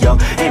hazy, yo.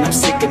 And I'm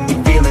sick of me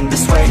feeling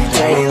this way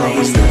daily. I'll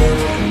always live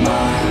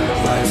my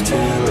life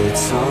till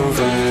it's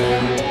over,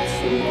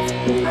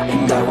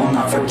 and I will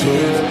not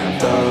forgive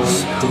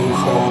those who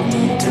hold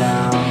me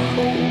down.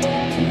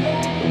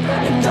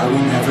 And I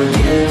will never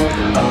give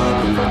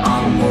up,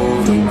 I'm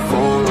moving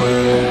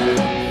forward.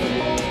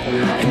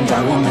 And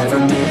I will never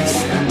miss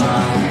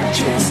my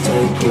chance,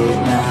 take it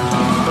now.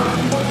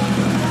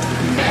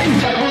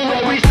 And I will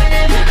always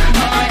live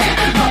my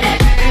life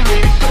till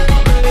it's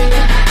over.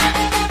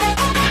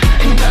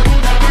 And I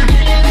will never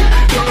give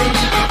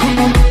those who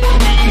hold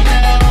me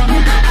down.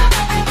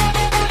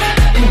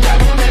 And I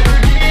will never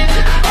give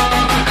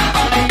up,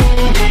 I'm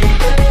moving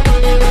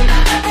forward.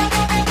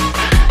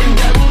 And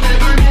I will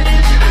never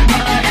miss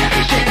my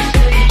chance,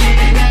 take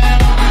it now.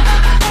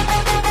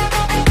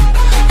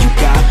 You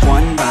got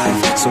one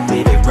life, so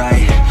live it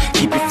right.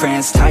 Keep your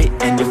friends tight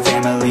and your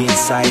family in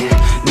sight.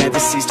 Never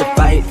cease to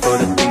fight for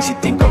the things you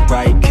think are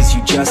right, cause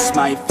you just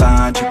might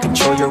find you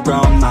control your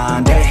own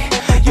mind, eh?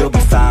 You'll be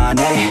fine,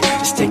 eh?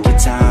 Just take your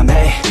time,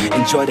 eh?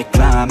 Enjoy the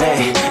climb,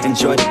 eh?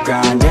 Enjoy the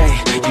grind, eh?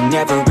 You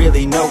never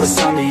really know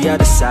what's on the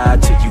other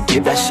side till you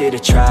give that shit a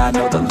try.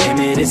 Know the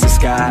limit is the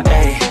sky,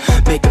 eh?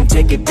 Make them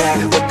take it back,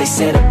 what they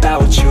said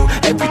about you.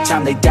 Every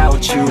time they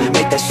doubt you,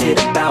 make that shit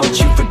about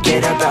you.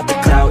 Forget about the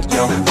clout,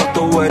 yo. Fuck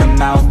the word of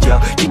mouth, yo.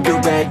 Keep your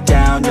head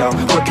down, yo.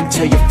 Work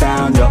until you're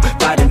found, yo.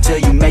 Fight until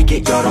you make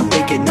it, yo. Don't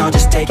think it, no,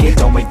 just take it.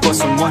 Don't wait for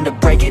someone to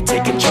break it.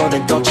 Take control,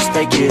 then don't just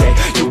fake it, eh?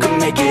 You can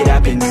make it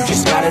happen, you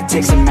just gotta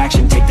take some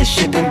action. Take the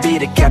ship and be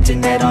the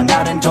captain. Head on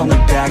out and don't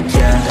look back,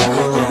 yeah. I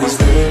will always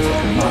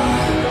live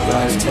my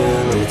life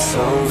till it's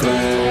over,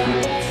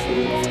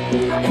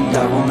 and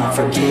I will not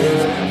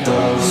forgive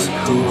those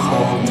who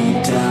hold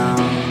me down.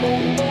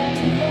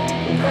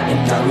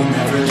 And I will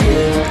never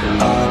give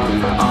up,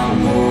 I'm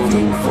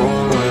moving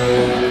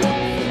forward.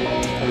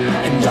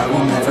 And I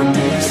will never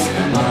miss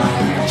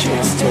my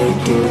chance,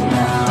 take it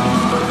now.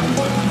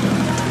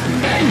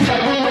 And I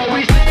will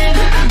always live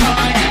my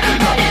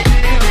life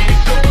till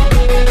it's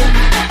over.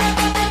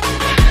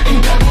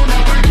 And I will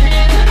never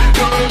give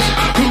those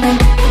who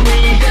hold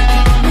me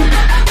down.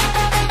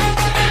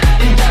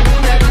 And I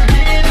will never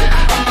give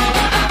up,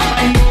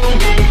 I'm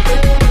moving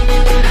forward.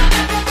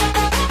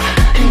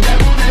 And I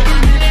will never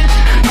miss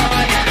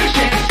my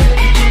chance, take it now.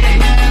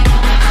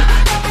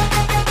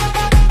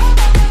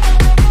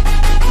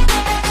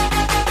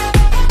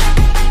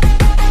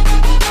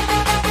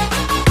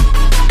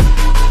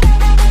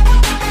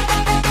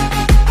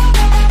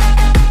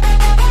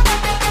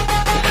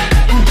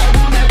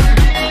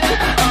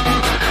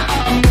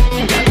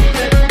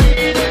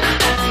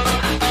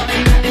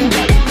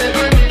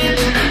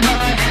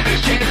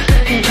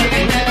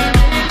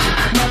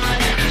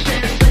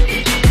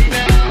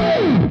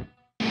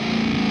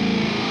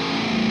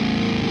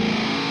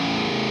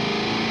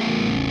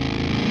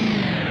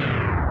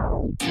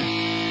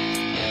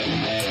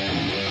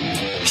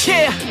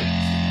 Yeah,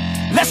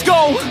 let's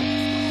go.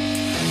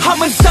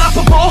 I'm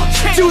unstoppable,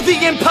 do the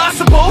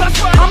impossible.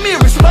 I'm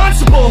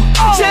irresponsible,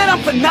 yet I'm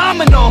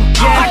phenomenal.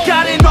 I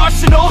got an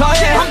arsenal,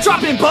 I'm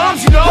dropping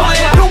bombs, you know.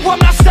 No, I'm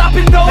not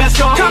stopping, no.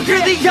 Conquer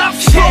the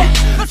obstacle.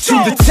 To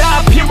the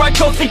top, here I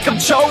go, think I'm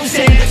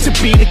chosen to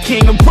be the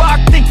king of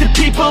rock, think the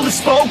people have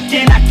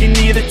spoken. I can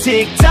hear the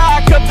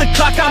tick-tock of the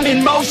clock, I'm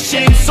in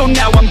motion. So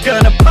now I'm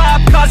gonna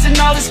pop, causing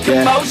all this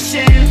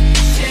commotion.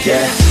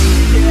 Yeah,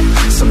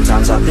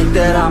 sometimes I think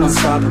that I'm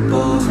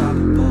unstoppable.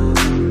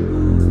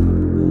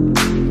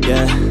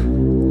 Yeah,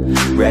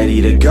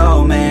 ready to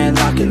go, man,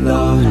 lock and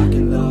load.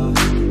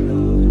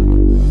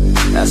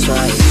 That's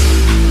right,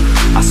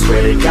 I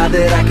swear to God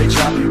that I could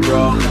drop you,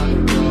 bro.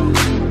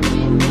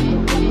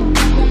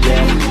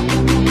 Yeah,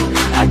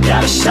 I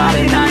got a shot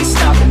and I ain't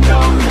stopping,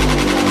 no.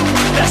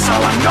 That's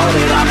how I know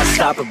that I'm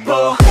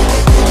unstoppable.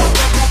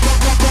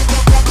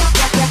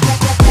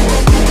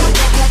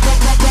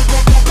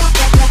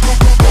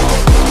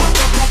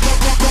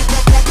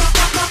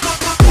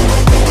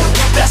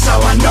 That's how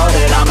I know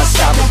that I'm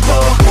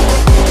unstoppable.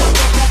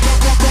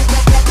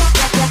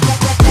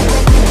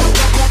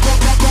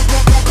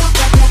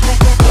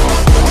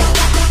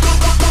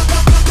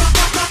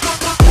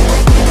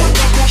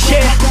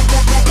 Yeah,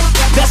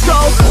 let's go.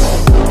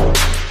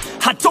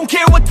 I don't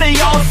care what they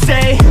all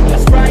say.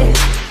 That's right,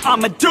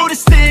 I'ma do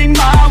this thing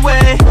my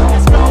way.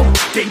 Let's go.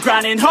 Been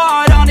grinding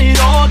hard on it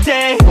all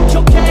day.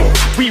 Okay,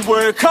 we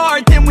work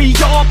hard, then we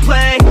all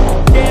play.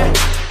 Yeah,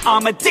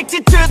 I'm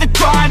addicted to the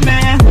grind,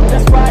 man.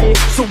 That's right,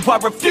 so I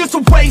refuse to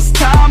waste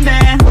time,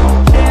 man.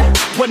 Yeah,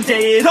 one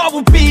day it all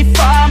will be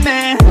fine,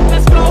 man.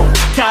 Let's go.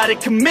 Gotta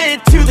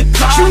commit to the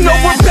climb, you know,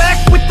 man. We're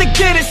back with the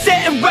Guinness,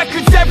 setting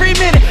records every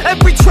minute,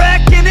 every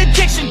track. An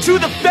addiction to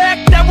the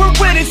fact that we're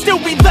winning. Still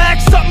we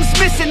lack, something's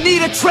missing.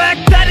 Need a track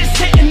that is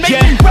hitting,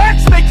 making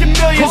racks, making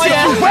millions.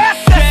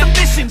 That's the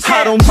mission.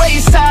 I don't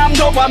waste time,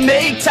 no, I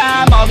make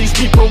time. All these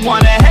people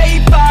wanna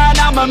hate, fine,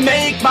 I'ma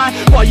make make mine.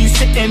 While you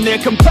sitting there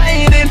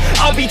complaining,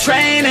 I'll be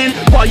training.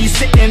 While you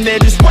sitting there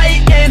just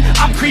waiting,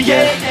 I'm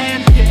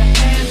creating.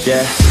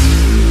 Yeah,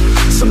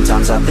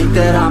 sometimes I think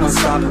that I'm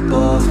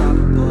unstoppable.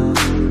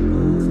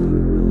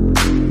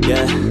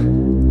 Yeah,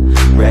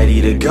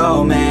 ready to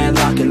go, man,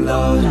 lock and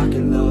load.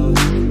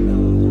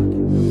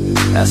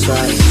 That's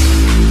right,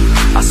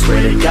 I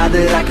swear to God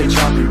that I can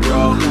drop it,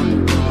 bro.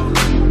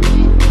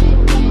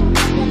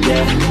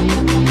 Yeah,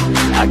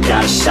 I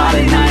got a shot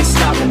and I ain't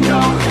stopping,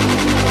 no.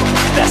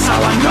 That's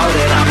how I know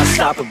that I'm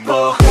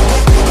unstoppable.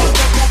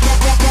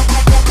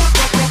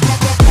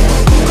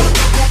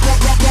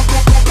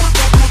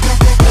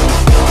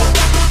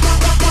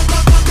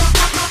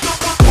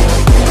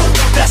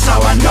 That's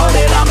how I know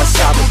that I'm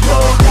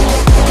unstoppable.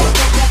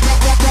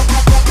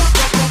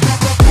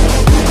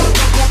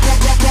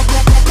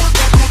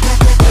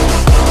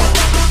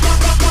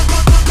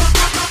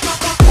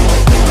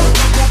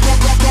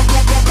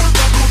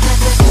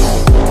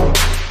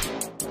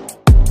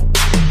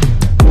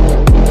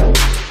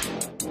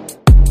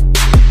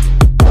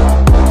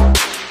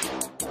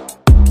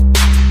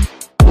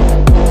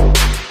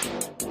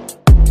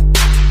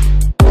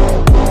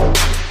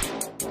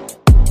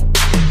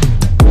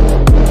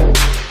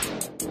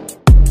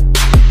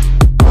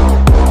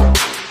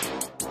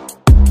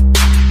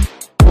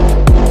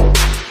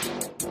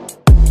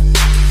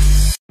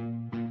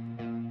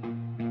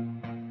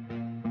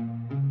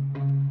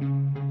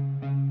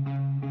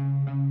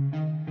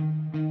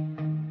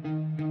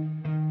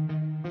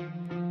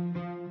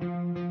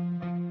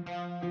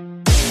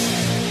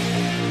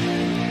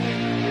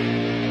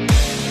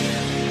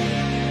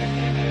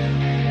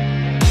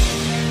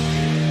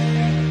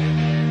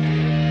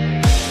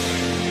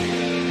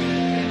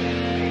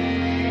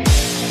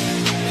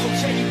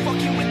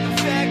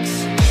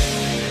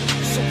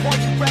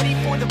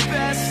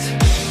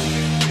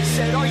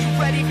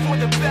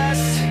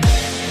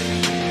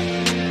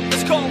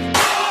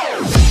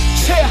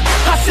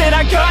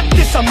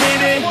 I'm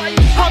in it.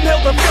 I'm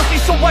hella filthy,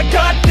 so I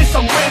got this,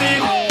 I'm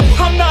winning.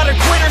 I'm not a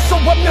quitter, so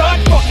I'm not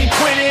fucking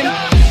quitting.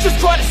 Just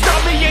try to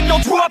stop me and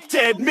you'll drop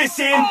dead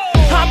missing.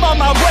 I'm on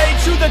my way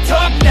to the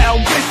top now,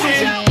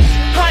 listen.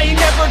 I ain't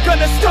never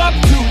gonna stop,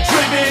 too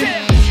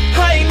driven.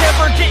 I ain't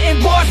never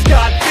getting lost,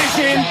 got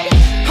vision.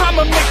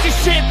 I'ma make this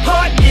shit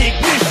hot,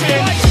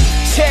 ignition.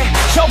 Yeah,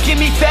 yo, give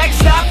me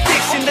facts, not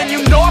fiction. Then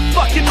you know I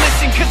fucking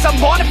listen, cause I'm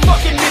on a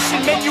fucking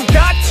mission. Man, you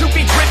got to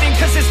be driven,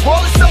 cause this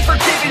world is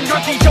unforgiving.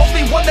 You're the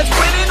only one that's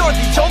winning, or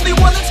the only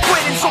one that's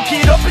quitting. So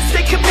get up and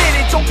stay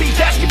committed, don't be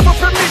asking for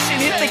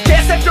permission. Hit the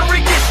gas after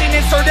ignition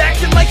and start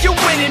acting like you're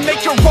winning.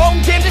 Make your own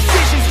damn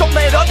decisions, don't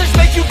let others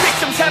make you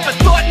victims. Have a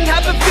thought and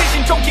have a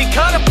vision, don't get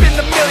caught up in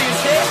the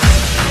millions.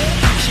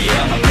 Yeah,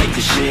 I'ma make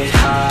this shit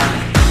hot.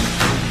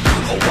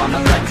 Oh,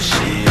 I'ma light this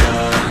shit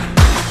up.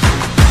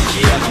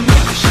 Yeah, I'ma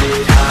make this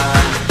shit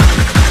hot.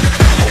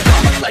 Oh,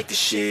 I'ma light this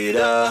shit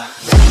up.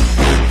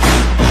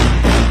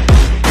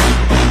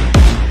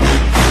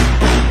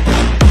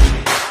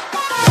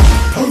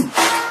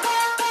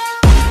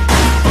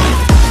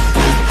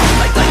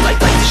 Light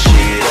this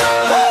shit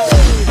up.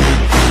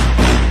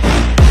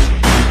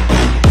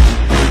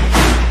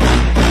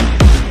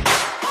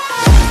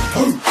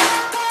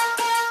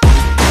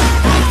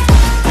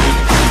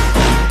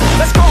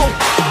 Let's go.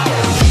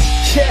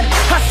 Yeah,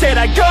 I said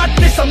I got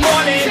this, I'm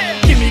on it.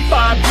 Give me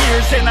 5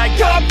 years and I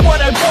got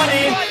what I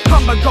wanted.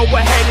 I'ma go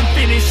ahead and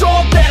finish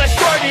all that I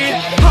started.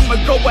 I'ma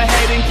go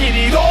ahead and get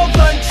it all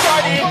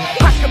uncharted.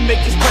 I can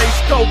make this place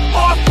go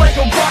off like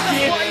a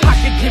rocket. I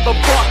can give a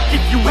fuck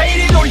if you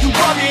hate it or you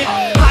love it.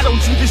 I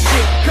don't do this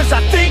shit cause I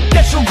think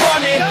that you're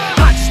on it.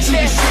 I just do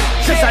this shit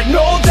cause I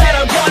know that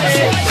I want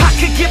it. I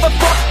could give a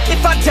fuck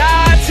if I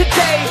die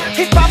today.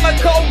 If I'ma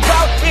go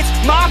out, it's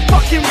my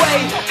fucking way.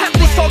 At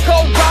least I'll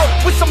go out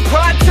with some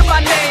pride to my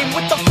name.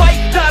 With the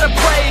fight, not a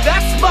play,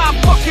 that's my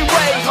fucking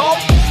way, ho.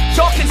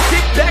 Y'all can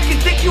sit back and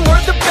think you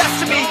are the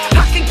best of me.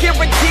 I can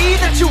guarantee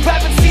that you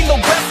haven't seen the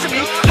rest of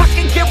me. I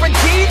can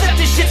guarantee that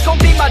this shit's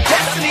gonna be my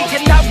destiny.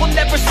 And I will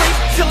never sleep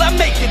till I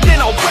make it, then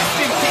I'll rest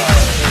in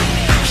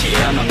peace.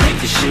 Yeah, I'ma make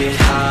this shit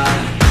hot.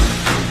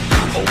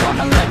 Oh,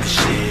 I'ma light this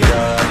shit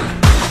up.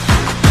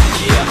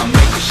 Yeah, I'ma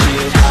make this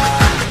shit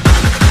hot.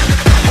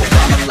 Oh,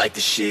 I'ma light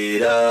this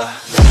shit up.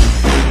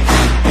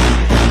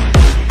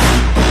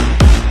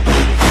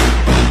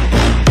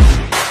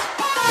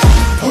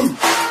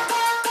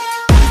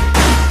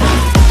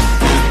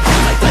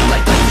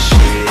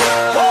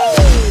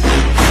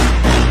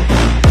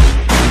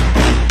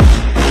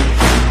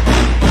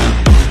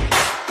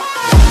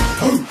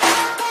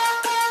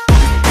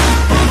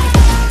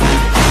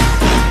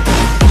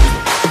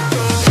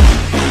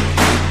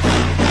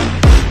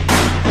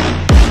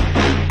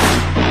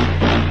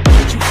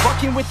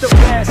 With the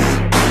best,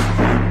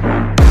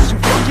 you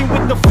fucking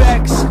with the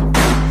facts.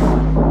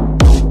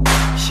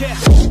 Yeah,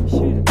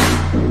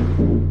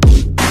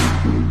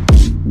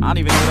 I don't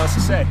even know what else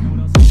to say. I'm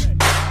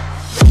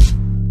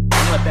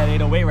gonna let that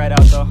 808 right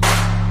out though.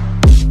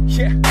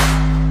 Yeah.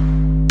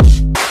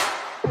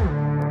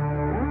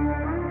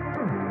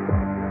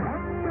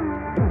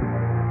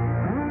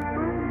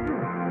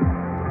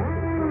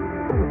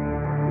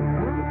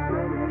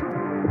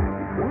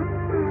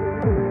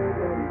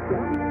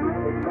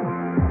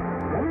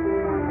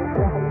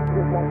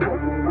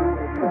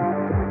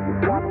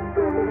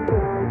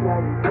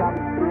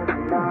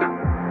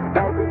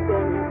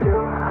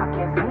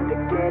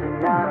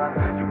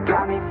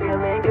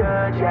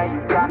 yeah,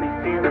 you got me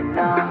feeling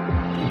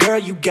numb. Girl,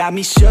 you got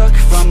me shook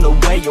from the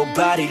way your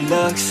body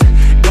looks.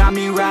 Got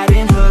me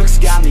riding hooks,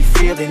 got me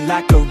feeling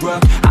like a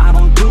rook. I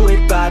don't do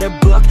it by the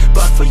book,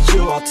 but for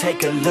you I'll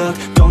take a look.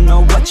 Don't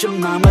know what your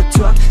mama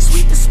took,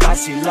 sweet and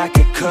spicy like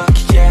a cook,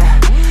 yeah.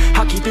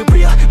 I'll keep it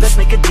real, let's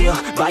make a deal.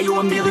 Buy you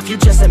a meal if you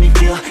just let me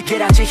feel.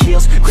 Get out your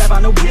heels, grab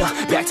on the wheel.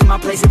 Back to my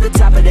place at the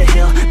top of the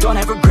hill. Don't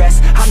have regrets,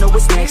 I know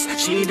what's next.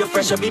 She need a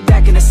fresh, I'll be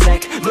back in a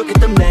sec. Look at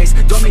them legs,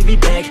 don't make me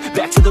beg.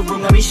 Back to the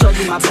room, let me show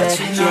you my bed.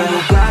 Touching on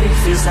your body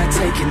feels like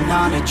taking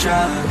on a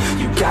drug.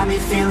 You got me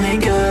feeling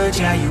good,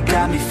 yeah, you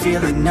got me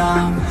feeling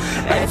numb.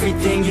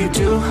 Everything you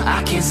do,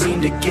 I can't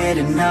seem to get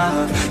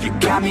enough. You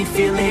got me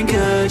feeling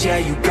good, yeah,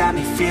 you got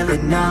me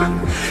feeling numb.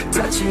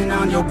 Touching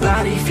on your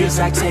body feels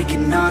like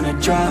taking on a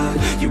drug.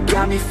 You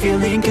got me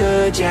feeling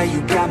good, yeah,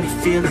 you got me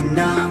feeling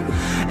numb.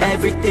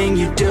 Everything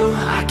you do,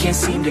 I can't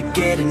seem to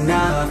get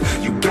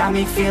enough. You got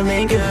me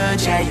feeling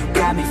good, yeah, you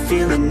got me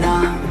feeling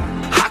numb.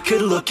 I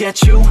could look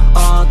at you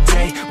all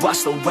day,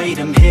 watch the way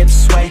them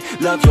hips sway.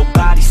 Love your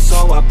body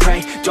so I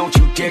pray, don't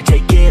you dare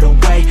take it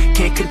away.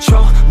 Can't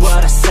control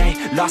what I say,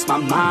 lost my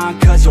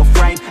mind cause your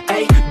frame.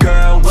 Hey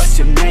girl, what's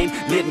your name?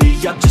 Lit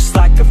me up just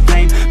like a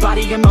flame.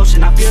 Body in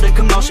motion, I feel the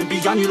commotion.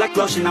 Beyond you like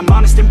lotion, I'm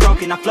honest and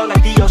broken. I flow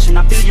like the ocean,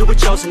 I feel you were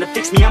chosen to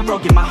fix me, I'm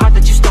broken. My heart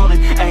that you stolen,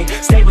 hey.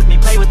 Stay with me,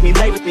 play with me,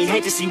 lay with me.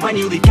 Hate to see when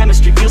you leave,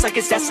 chemistry feels like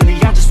it's destiny.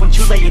 I just want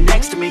you laying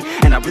next to me,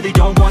 and I really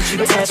don't want you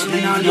to ever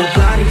leave. On your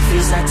body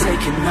feels like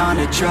taking on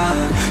a drug.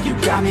 You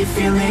got me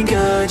feeling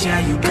good, yeah,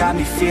 you got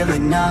me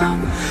feeling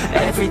numb.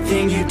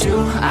 Everything you do,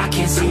 I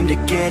can't seem to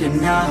get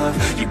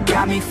enough. You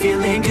got me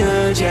feeling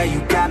good, yeah,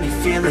 you got me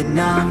feeling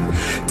numb.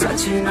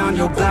 Touching on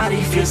your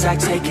body feels like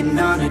taking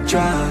on a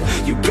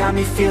drug. You got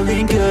me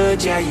feeling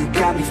good, yeah, you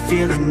got me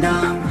feeling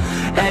numb.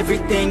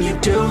 Everything you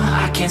do,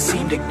 I can't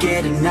seem to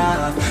get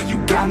enough. You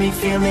got me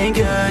feeling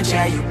good,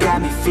 yeah, you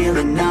got me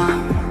feeling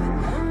numb.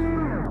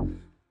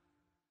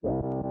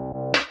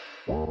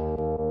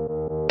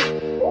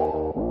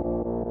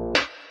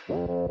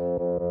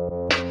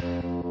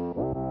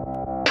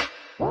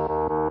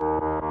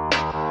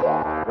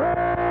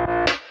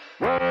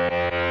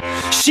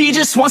 She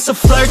just wants to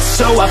flirt,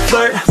 so I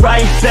flirt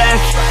right back.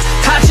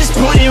 I just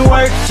put in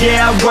work,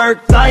 yeah, I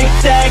work like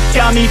that.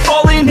 Got me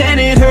falling and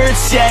it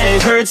hurts, yeah,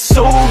 it hurts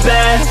so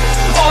bad.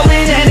 All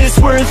in and it's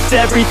worth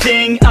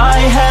everything I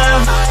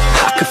have.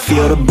 I could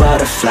feel the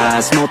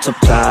butterflies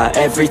multiply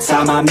every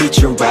time I meet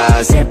your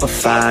eyes.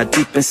 Amplify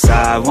deep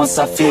inside once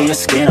I feel your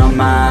skin on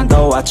mine.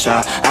 Though I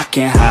try, I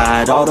can't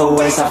hide all the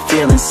ways I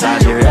feel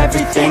inside. You're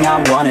everything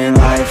I want in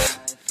life.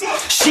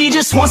 She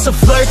just wants to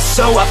flirt,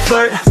 so I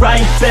flirt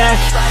right back.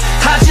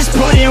 I just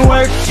put in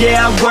work,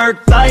 yeah, I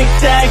work like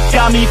that.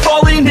 Got me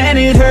falling and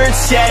it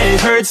hurts, yeah,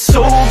 it hurts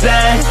so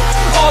bad.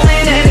 All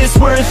in and it's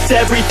worth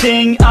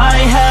everything I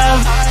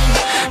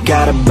have.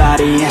 Got a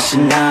body and she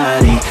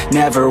naughty,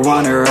 never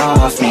want her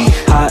off me.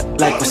 Hot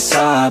like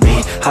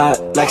wasabi,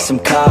 hot like some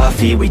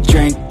coffee. We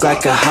drink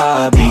like a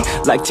hobby,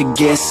 like to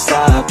get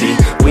sloppy.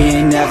 We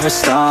ain't never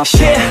stopping.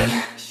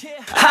 Yeah.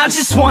 I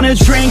just wanna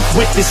drink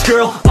with this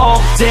girl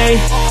all day.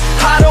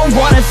 I don't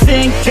wanna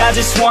think, I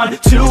just want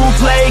to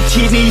play.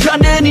 Keep me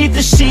underneath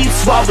the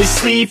sheets while we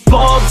sleep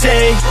all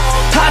day.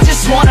 I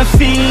just wanna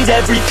feed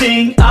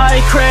everything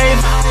I crave.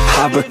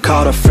 I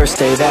recall the first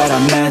day that I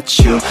met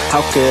you.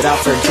 How could I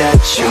forget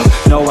you?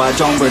 No, I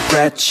don't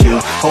regret you.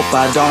 Hope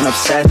I don't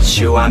upset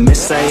you. I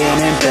miss laying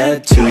in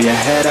bed too. Your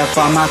head up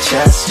on my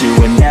chest, you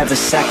were never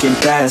second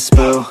best,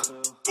 boo.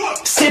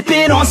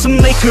 Sipping on some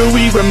liquor,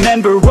 we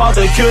remember all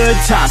the good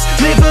times.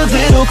 Live a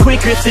little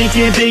quicker,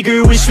 thinking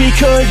bigger, wish we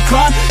could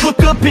climb. Look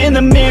up in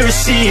the mirror,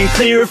 seeing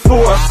clearer for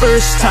our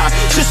first time.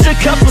 Just a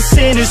couple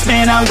sinners,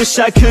 man, I wish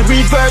I could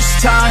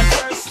reverse time.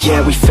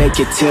 Yeah, we fake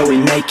it till we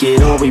make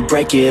it, or we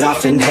break it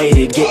off and hate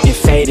it. Getting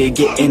faded,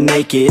 getting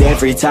naked,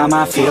 every time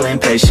I feel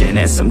impatient.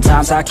 And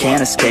sometimes I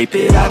can't escape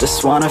it, I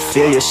just wanna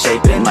feel you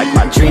shaping. Like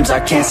my dreams,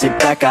 I can't sit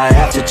back, I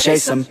have to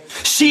chase them.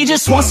 She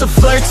just wants to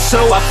flirt,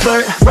 so I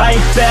flirt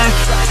right back.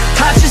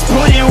 I just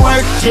put in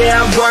work,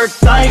 yeah, I work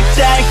like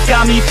that.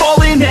 Got me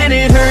falling and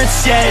it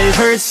hurts, yeah, it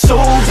hurts so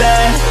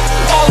bad.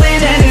 All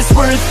in and it's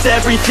worth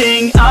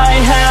everything I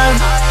have.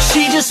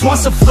 She just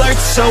wants to flirt,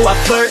 so I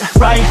flirt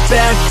right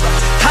back.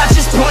 I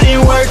just put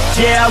in work,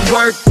 yeah, I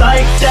work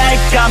like that.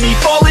 Got me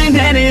falling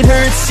and it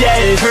hurts, yeah,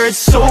 it hurts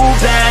so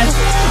bad.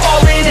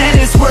 All in and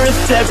it's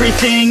worth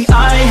everything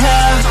I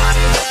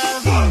have.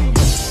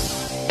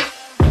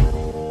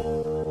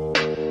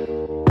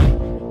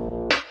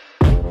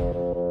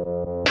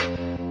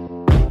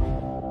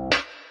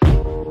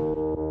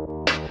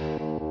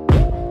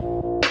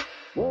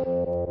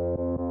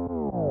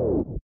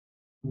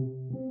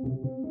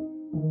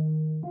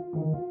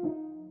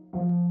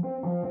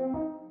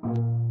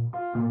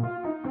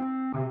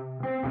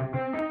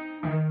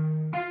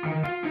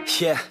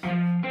 Yeah,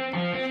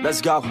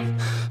 let's go.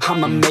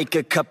 I'ma make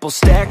a couple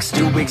stacks,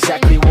 do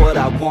exactly what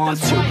I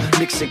want to.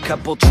 Mix a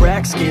couple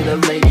tracks, get a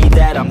lady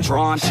that I'm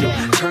drawn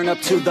to. Turn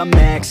up to the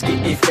max,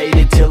 get it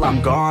faded till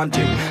I'm gone,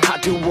 dude. I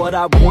do what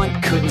I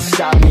want, couldn't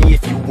stop me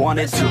if you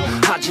wanted to.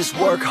 I just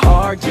work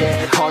hard,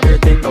 yeah, harder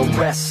than the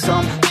rest.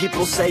 Some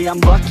people say I'm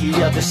lucky,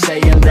 others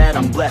saying that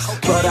I'm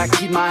blessed. But I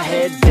keep my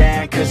head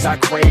down, cause I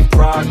crave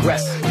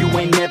progress. You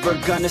ain't never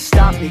gonna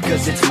stop me,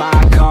 cause it's my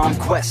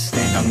conquest.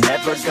 And I'm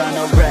never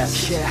gonna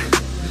rest, yeah.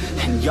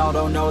 And y'all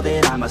don't know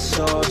that I'm a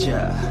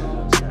soldier.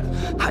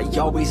 I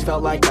always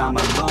felt like I'm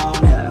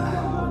alone,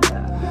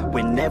 yeah.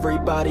 When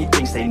everybody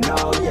thinks they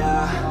know,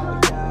 yeah.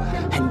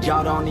 And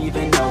y'all don't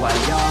even know I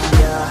own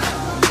ya.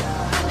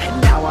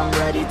 And now I'm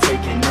ready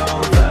taking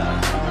over,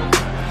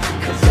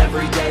 cause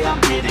every day I'm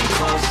getting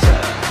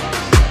closer.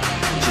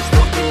 Just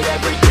look at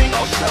everything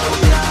I'll show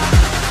ya.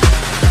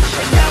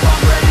 And now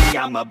I'm ready,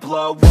 I'ma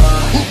blow up.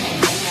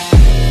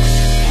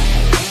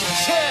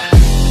 Yeah.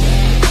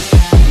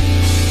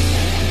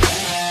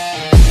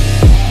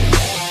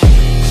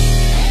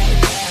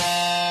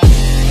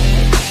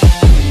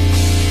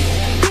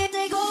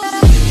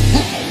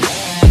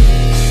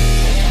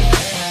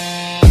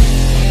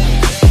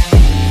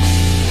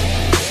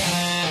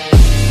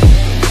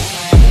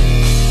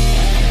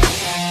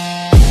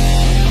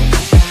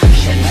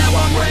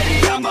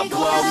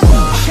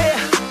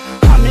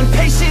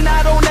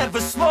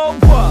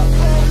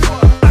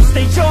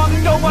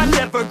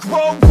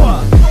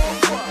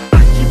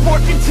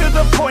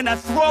 I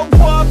throw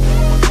up,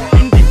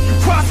 and if you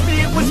cross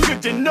me, it was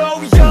good to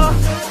know ya.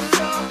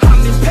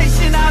 I'm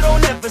impatient, I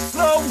don't ever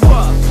slow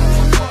up.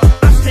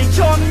 I stay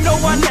young, no,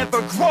 I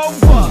never grow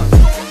up.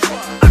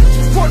 I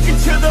keep working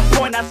to the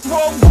point I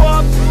throw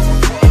up,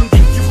 and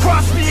if you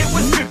cross me, it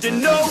was good to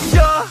know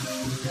ya.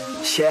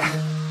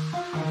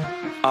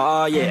 Yeah,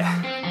 oh yeah,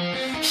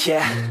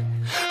 yeah.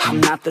 I'm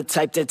not the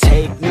type to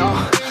take no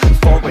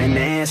for an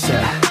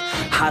answer.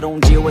 I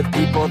don't deal with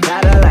people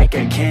that are like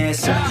a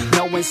cancer.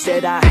 No,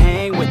 instead I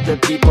hang with the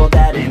people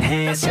that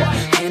enhance ya.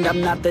 And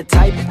I'm not the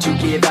type to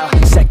give out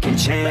second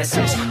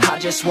chances. I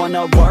just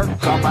wanna work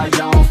on my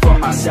own for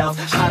myself.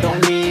 I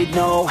don't need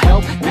no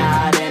help,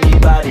 not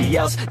anybody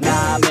else.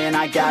 Nah, man,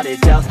 I got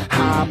it dealt.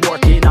 I'm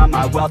working on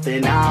my wealth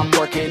and I'm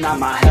working on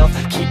my health.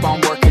 Keep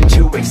on working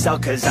to excel,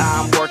 cause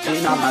I'm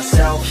working on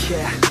myself.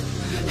 Yeah,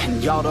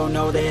 and y'all don't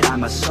know that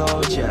I'm a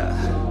soldier.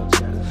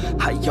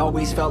 I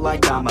always felt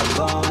like I'm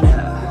alone,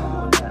 yeah.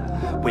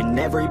 When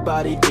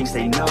everybody thinks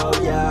they know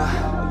ya,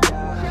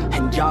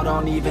 and y'all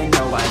don't even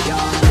know I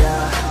own ya.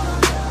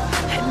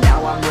 And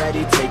now I'm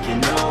ready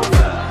taking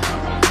over,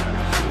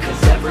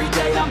 cause every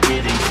day I'm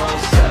getting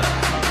closer.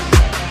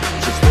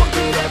 Just look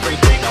at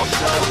everything I'll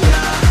show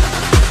ya.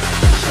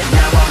 And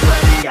now I'm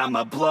ready,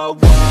 I'ma blow up.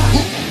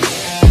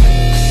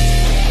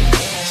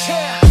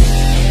 Yeah.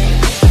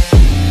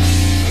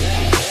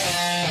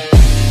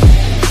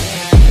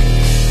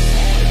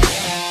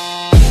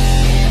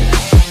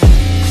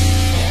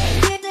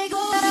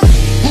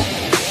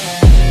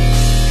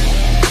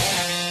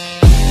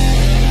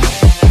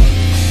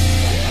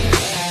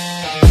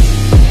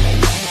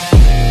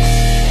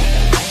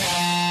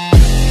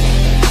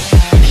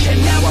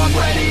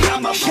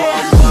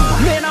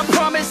 Man, I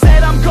promise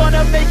that I'm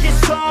gonna make it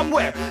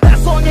somewhere.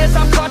 As long as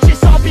I'm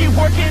conscious, I'll be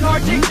working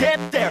hard to get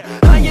there.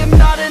 I am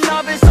not a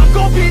novice, I'm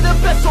gonna be the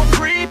best, so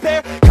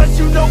prepare. Cause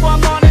you know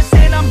I'm honest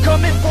and I'm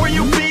coming for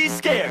you, be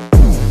scared.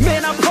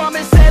 Man, I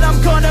promise that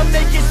I'm gonna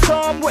make it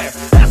somewhere.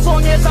 As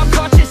long as I'm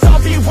conscious,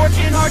 I'll be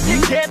working hard to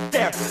get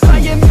there. I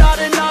am not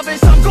a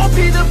novice, I'm gonna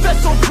be the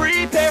best, so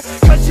prepare.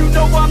 Cause you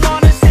know I'm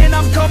honest and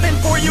I'm coming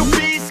for you,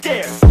 be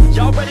scared.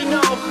 Y'all already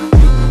know.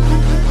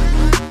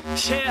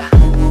 Yeah,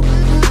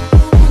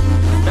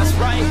 that's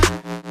right.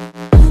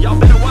 Y'all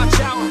better watch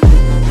out.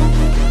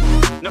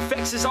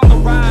 NFX is on the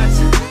rise.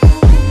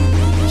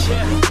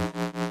 Yeah.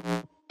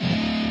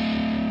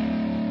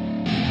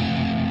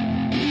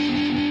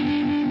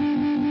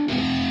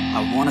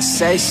 I wanna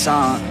say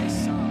something.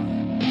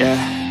 Yeah.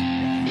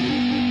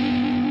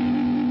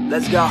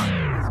 Let's go.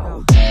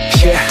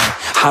 Yeah,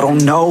 I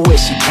don't know where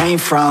she came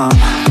from,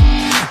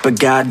 but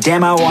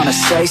goddamn, I wanna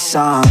say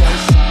something.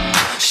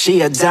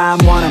 She a dime,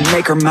 wanna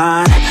make her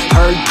mine.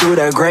 Heard through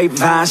the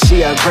grapevine,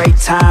 she a great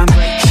time.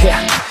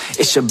 Yeah,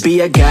 it should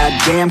be a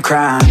goddamn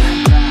crime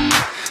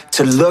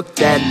to look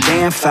that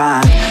damn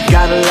fine.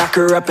 Gotta lock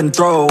her up and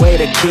throw away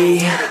the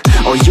key,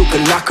 or you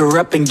can lock her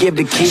up and give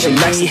the key to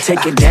me.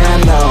 Take it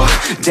down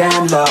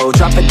low,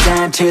 drop it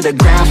down to the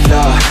ground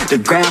floor, the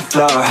ground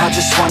floor. I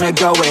just wanna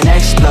go and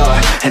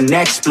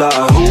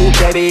explore, ooh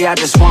baby, I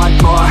just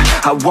want more,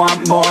 I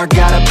want more.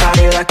 Got a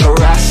body like a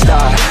rock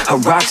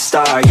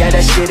star, yeah,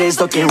 that shit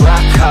is looking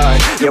rock hard,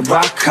 yeah,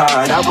 rock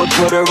hard. I would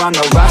put her on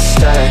the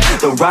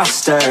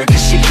roster,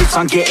 cause she keeps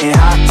on getting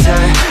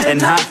hotter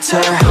and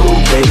hotter. Ooh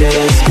baby,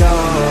 let's go.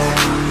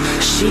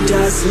 She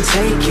doesn't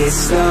take it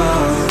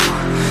slow,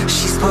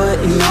 she's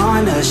putting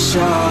on a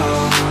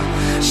show.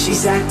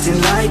 She's acting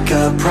like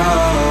a pro.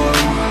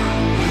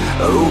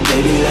 Oh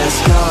baby,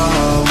 let's go.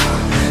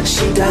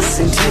 She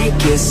doesn't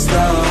take it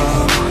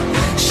slow,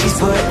 she's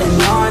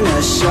putting on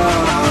a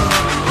show.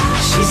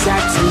 She's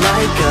acting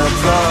like a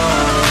pro.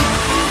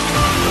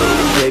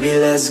 Oh baby,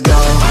 let's go.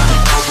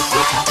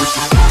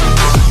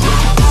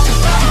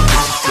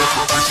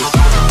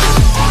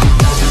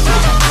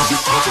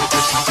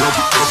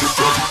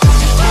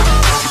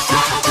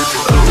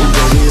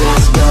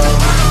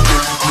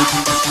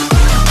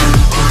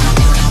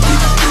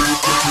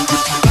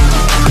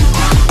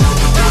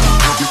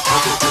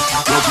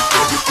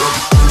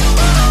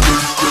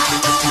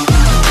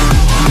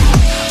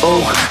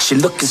 She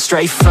looking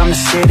straight from the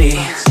city.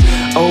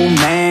 Oh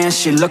man,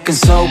 she looking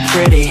so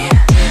pretty.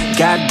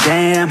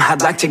 Goddamn,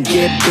 I'd like to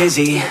get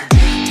busy.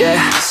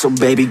 Yeah, so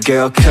baby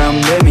girl, come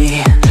with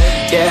me.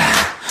 Yeah,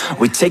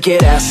 we take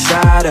it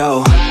outside,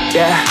 oh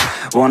yeah.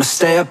 Wanna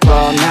stay up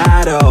all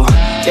night, oh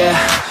yeah.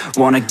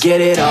 Wanna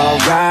get it all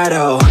right,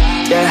 oh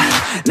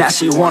yeah. Now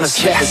she wanna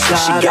skip the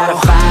slide. She got a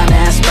fine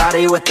ass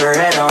body with her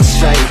head on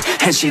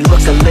straight, and she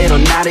look a little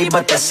naughty,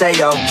 but that's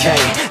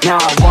a-okay. Now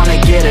I wanna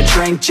get a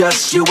drink,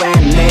 just you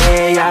and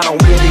me. I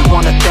don't really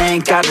wanna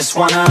think, I just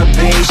wanna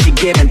be. She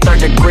giving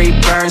third-degree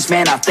burns,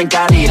 man, I think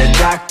I need a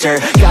doctor.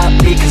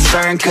 Got me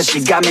concerned, cause she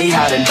got me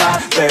hot and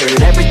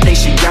bothered. Everything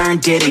she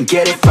earned, didn't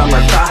get it from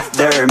her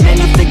father. Man,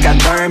 you think I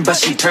learned, but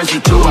she turns me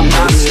to a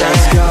monster.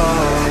 Let's go.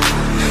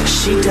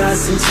 She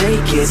doesn't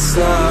take it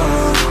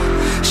slow.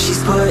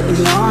 She's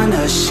putting on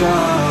a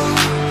show.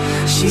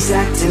 She's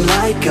acting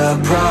like a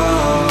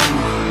pro.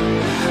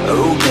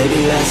 Oh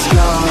baby, let's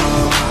go.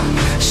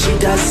 She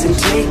doesn't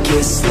take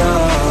it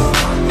slow.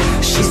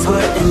 She's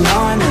putting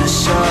on a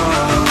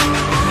show.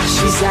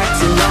 She's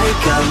acting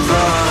like a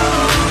pro.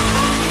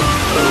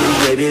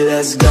 Oh baby,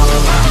 let's go.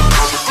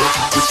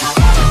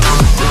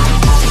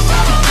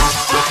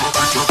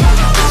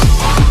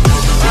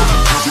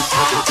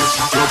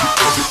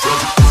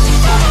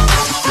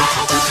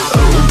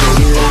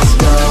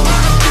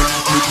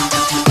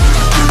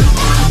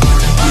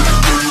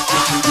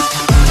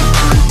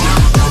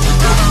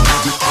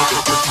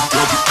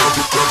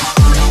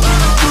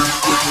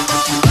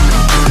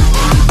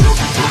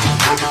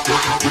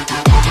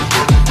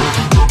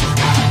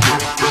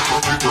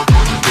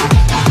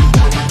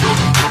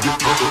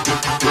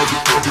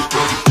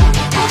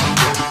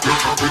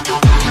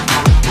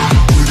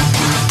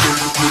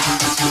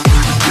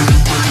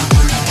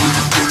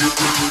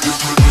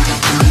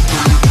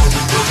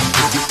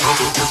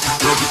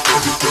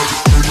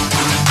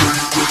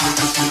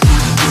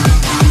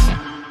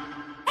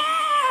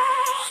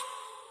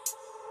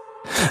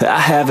 I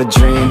have a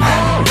dream,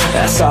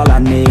 that's all I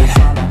need.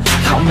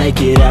 I'll make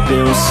it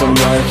happen with some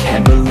work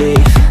and belief.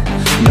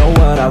 Know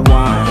what I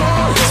want,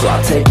 so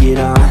I'll take it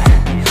on.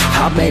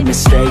 I've made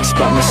mistakes,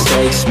 but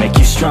mistakes make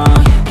you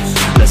strong.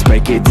 Let's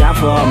break it down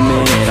for a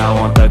minute. I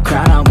want the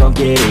crown, I'm gon'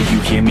 get it. You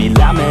hear me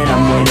loud, man,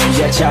 I'm winning.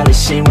 Yeah, Charlie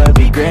Sheen will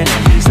be grinning.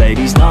 These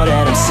ladies know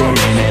that I'm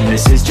sinning, and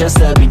this is just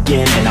the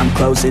beginning. I'm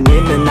closing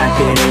in the night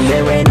inning.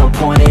 There ain't no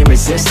point in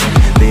resisting.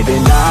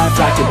 Living life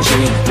like a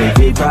dream, live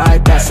it right,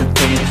 that's the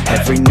thing.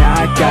 Every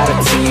night got a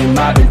team,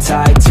 I've been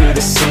tied to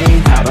the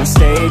scene. Out on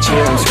stage,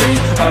 here I'm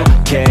screaming,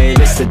 okay,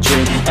 it's a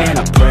dream. And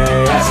I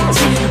pray as a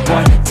team,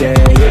 one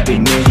day it'll be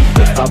me.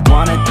 If I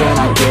want it, then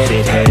I get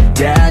it. Head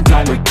down,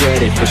 don't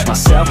regret it. Push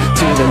myself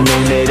to the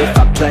limit. If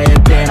I play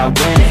it, then I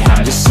win it.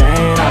 I'm just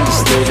saying, I'm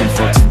just living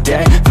for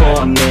today.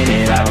 For a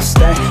minute, I don't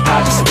stay,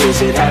 I just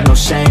visit. Have no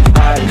shame,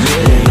 I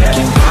admit it.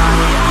 Looking right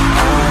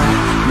at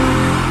me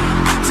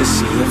to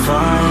see if I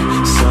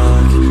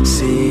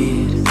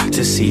succeed,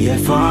 to see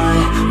if I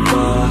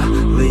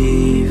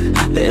believe.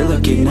 They're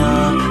looking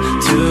up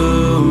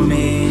to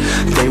me.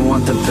 They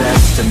want the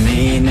best of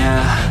me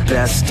now,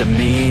 best of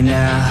me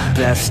now,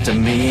 best of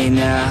me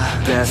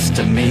now, best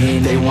of me.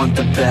 They want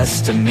the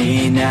best of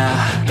me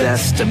now,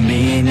 best of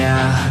me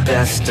now,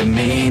 best of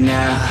me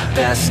now,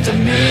 best of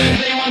me.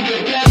 They want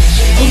the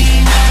best of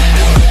me now.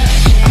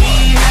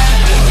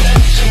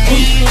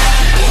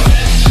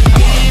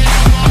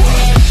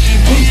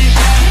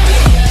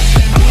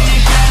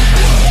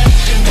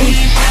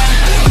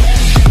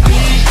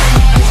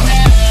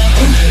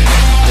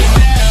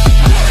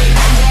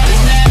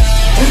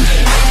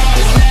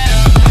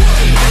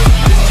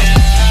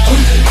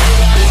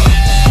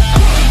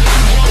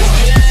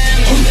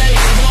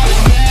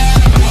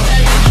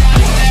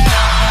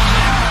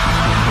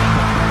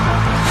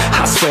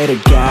 Swear to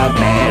God,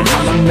 man,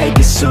 I'ma make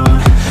it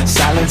soon.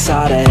 Silence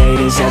all the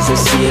haters as they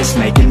see us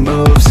making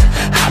moves.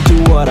 I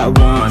do what I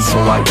want, so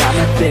I got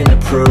nothing to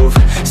prove.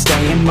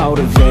 Staying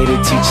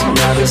motivated, teaching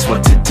others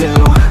what to do.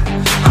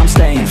 I'm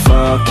staying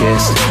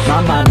focused,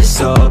 my mind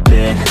is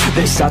open.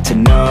 They start to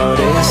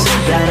notice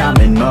that I'm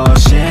in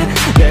motion.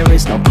 There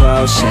is no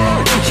potion,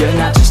 you're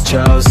not just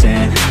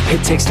chosen.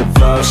 It takes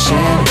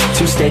devotion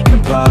to stay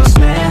composed,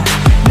 man.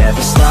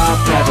 Never stop,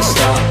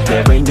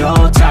 there ain't no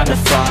time to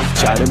fall.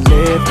 Try to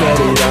live, get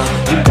it up,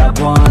 you got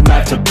one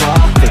life to ball.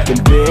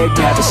 Thinking big,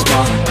 never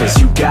small, cause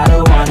you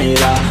gotta want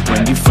it all.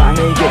 When you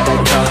finally get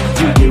that call,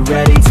 you get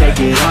ready, take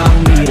it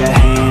on. Need a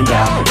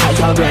handout, I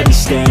already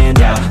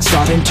stand out.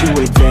 Starting to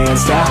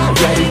advance now,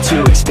 ready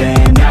to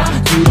expand now.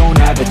 You don't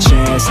have a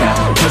chance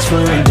now, cause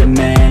we're in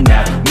demand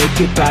now. Make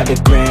it by the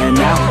grand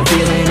now,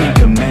 feeling in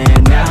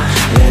command now.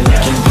 They're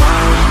looking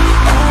right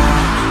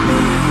at me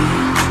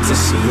to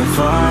see if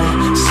I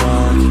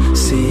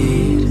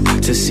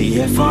succeed, to see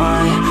if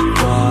I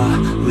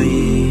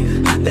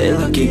believe. They're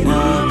looking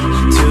up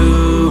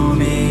to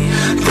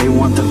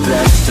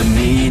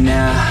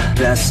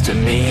best of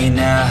me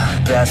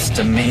now, best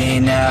of me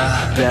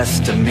now,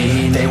 best of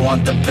me. They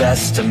want the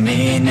best of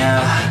me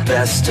now,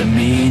 best of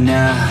me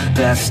now,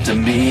 best of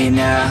me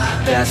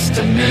now, best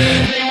of me.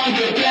 They want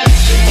the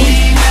best of me.